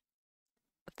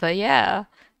 but yeah,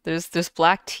 there's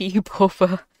black tea,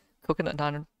 boba, coconut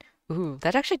non. Ooh,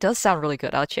 that actually does sound really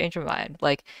good. I'll change my mind.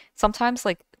 Like sometimes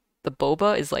like the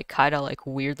boba is like kind of like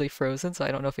weirdly frozen, so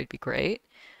I don't know if it'd be great.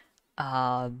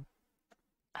 Um,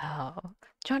 oh,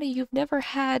 Johnny, you've never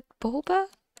had boba?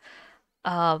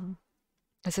 Um,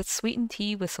 is it sweetened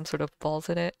tea with some sort of balls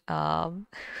in it? Um,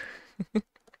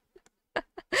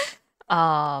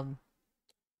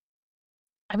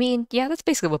 I mean, yeah, that's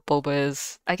basically what boba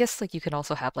is. I guess like you can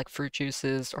also have like fruit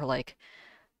juices or like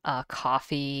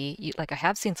coffee. Like I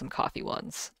have seen some coffee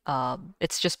ones.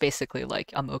 It's just basically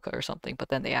like a mocha or something, but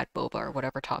then they add boba or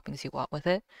whatever toppings you want with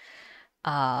it.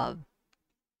 Um,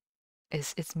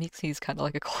 it's mixed tea is kind of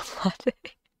like a cold latte.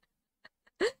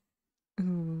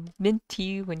 Ooh, mint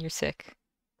tea when you're sick.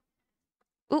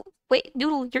 Ooh, wait,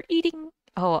 Noodle, you're eating.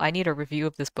 Oh, I need a review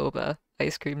of this boba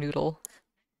ice cream noodle.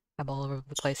 I'm all over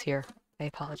the place here. I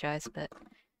apologize, but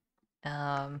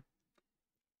um,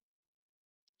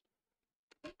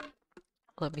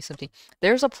 love me some tea.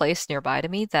 There's a place nearby to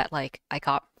me that like I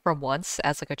got from once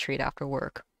as like a treat after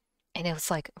work. And it was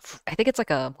like I think it's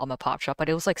like a mom and pop shop, but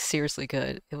it was like seriously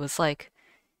good. It was like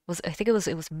was I think it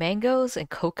was mangoes and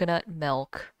coconut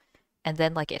milk, and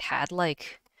then like it had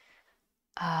like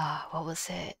what was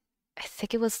it? I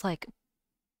think it was like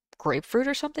grapefruit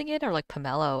or something in, or like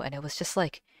pomelo, and it was just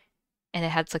like and it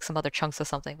had like some other chunks of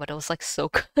something, but it was like so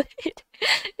good.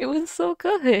 It was so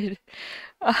good.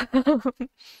 Um,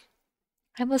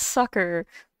 I'm a sucker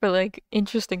for like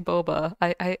interesting boba.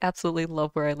 I absolutely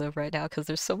love where I live right now because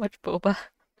there's so much boba.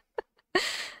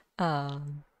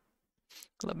 Um,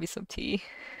 love me some tea.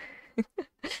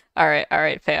 All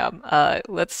right, fam.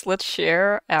 Let's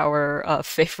share our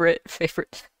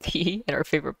favorite tea and our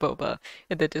favorite boba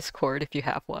in the Discord if you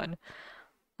have one.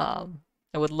 Um,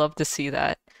 I would love to see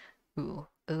that. Ooh,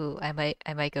 I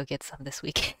might go get some this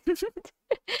weekend.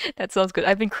 That sounds good.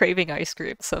 I've been craving ice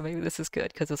cream, so maybe this is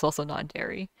good because it's also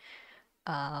non-dairy.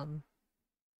 Um,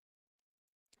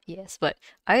 yes, but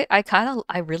I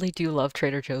really do love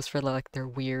Trader Joe's for like their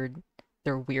weird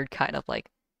kind of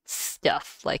like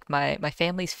stuff. Like my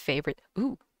family's favorite.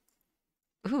 Ooh,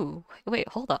 wait,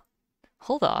 hold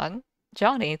on,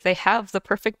 Johnny. They have the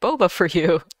perfect boba for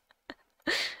you.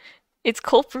 It's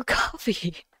cold brew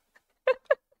coffee.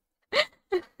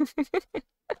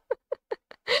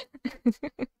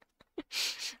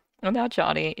 Well, now,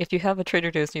 Johnny, if you have a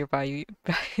Trader Joe's nearby, you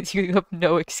you have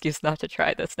no excuse not to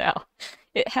try this now.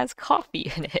 It has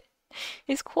coffee in it.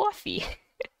 It's coffee.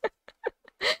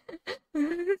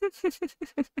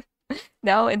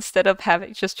 Now, instead of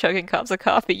having just chugging cups of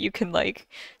coffee, you can like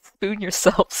spoon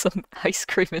yourself some ice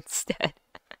cream instead.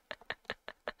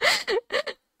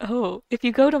 Oh, if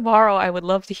you go tomorrow, I would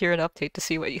love to hear an update to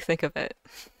see what you think of it.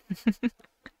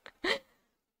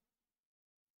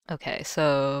 Okay,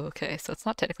 so it's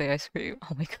not technically ice cream.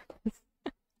 Oh my goodness.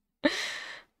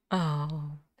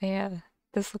 Oh, man.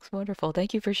 This looks wonderful.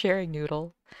 Thank you for sharing,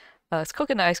 Noodle. It's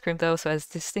coconut ice cream though, so it has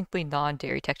distinctly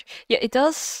non-dairy texture. Yeah, it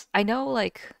does. I know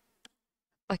like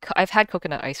I've had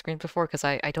coconut ice cream before because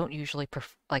I don't usually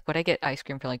pref like when I get ice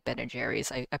cream from like Ben and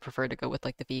Jerry's, I prefer to go with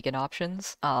like the vegan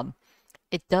options.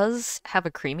 It does have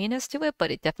a creaminess to it,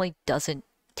 but it definitely doesn't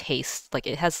taste like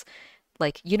it has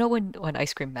like when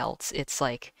ice cream melts, it's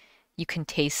like you can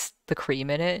taste the cream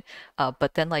in it.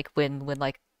 But then like when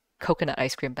like coconut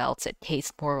ice cream melts, it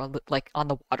tastes more like on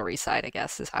the watery side, I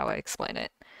guess is how I explain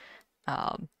it.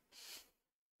 Um,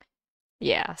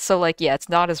 yeah, so like yeah, it's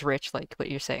not as rich like what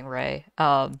you're saying, Ray.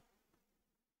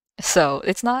 So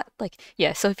it's not like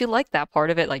yeah, so if you like that part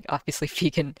of it, like obviously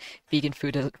vegan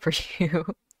food isn't for you.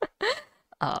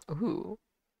 Ooh,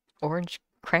 orange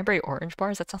cranberry orange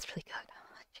bars, that sounds really good.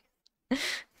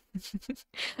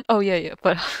 Oh yeah, yeah,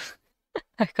 but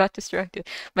I got distracted.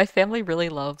 My family really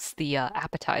loves the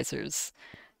appetizers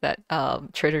that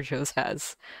Trader Joe's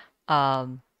has.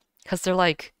 Because they're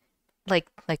like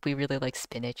we really like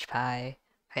spinach pie.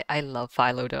 I love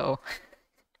phyllo dough.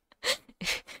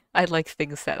 I like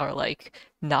things that are like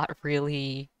not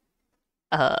really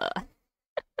uh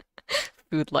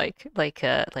food like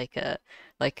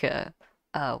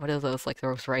what are those like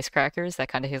those rice crackers that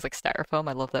kind of taste like styrofoam?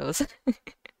 I love those.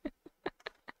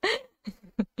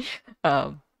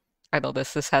 Um, I know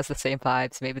this has the same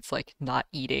vibes. Maybe it's like not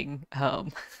eating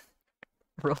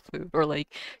real food or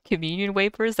like communion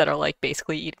wafers that are like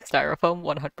basically eating styrofoam.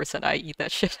 100% I eat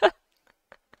that shit up.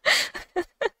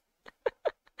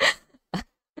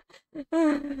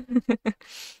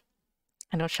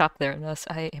 I don't shop there unless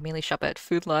I mainly shop at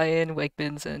Food Lion,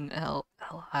 Wegmans, and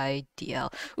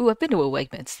LIDL. Ooh, I've been to a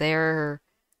Wegmans. Their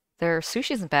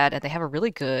sushi isn't bad, and they have a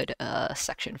really good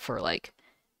section for like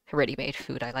ready-made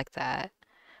food. I like that.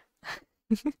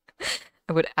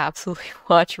 I would absolutely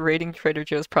watch Rating Trader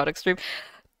Joe's product stream.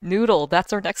 Noodle,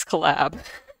 that's our next collab.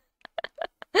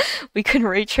 We can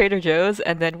rate Trader Joe's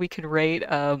and then we can rate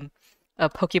a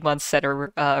Pokemon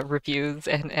Center reviews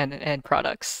and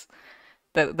products.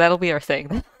 That'll be our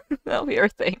thing. That'll be our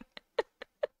thing.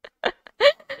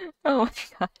 Oh my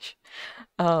gosh.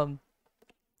 Um,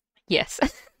 yes.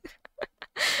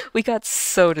 We got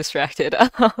so distracted.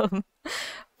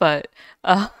 But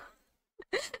uh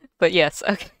but yes,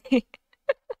 okay.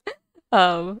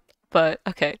 Um but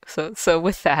okay, so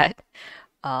with that,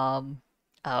 Um,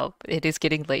 it is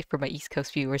getting late for my East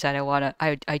Coast viewers, and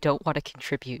I don't want to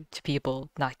contribute to people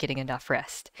not getting enough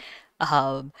rest.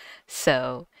 Um,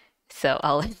 so, so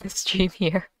I'll end the stream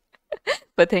here.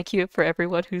 But thank you for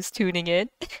everyone who's tuning in.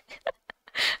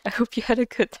 I hope you had a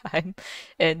good time,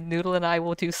 and Noodle and I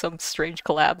will do some strange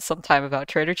collab sometime about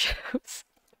Trader Joe's.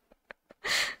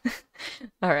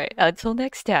 All right, until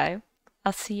next time,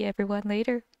 I'll see everyone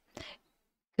later.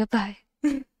 Goodbye.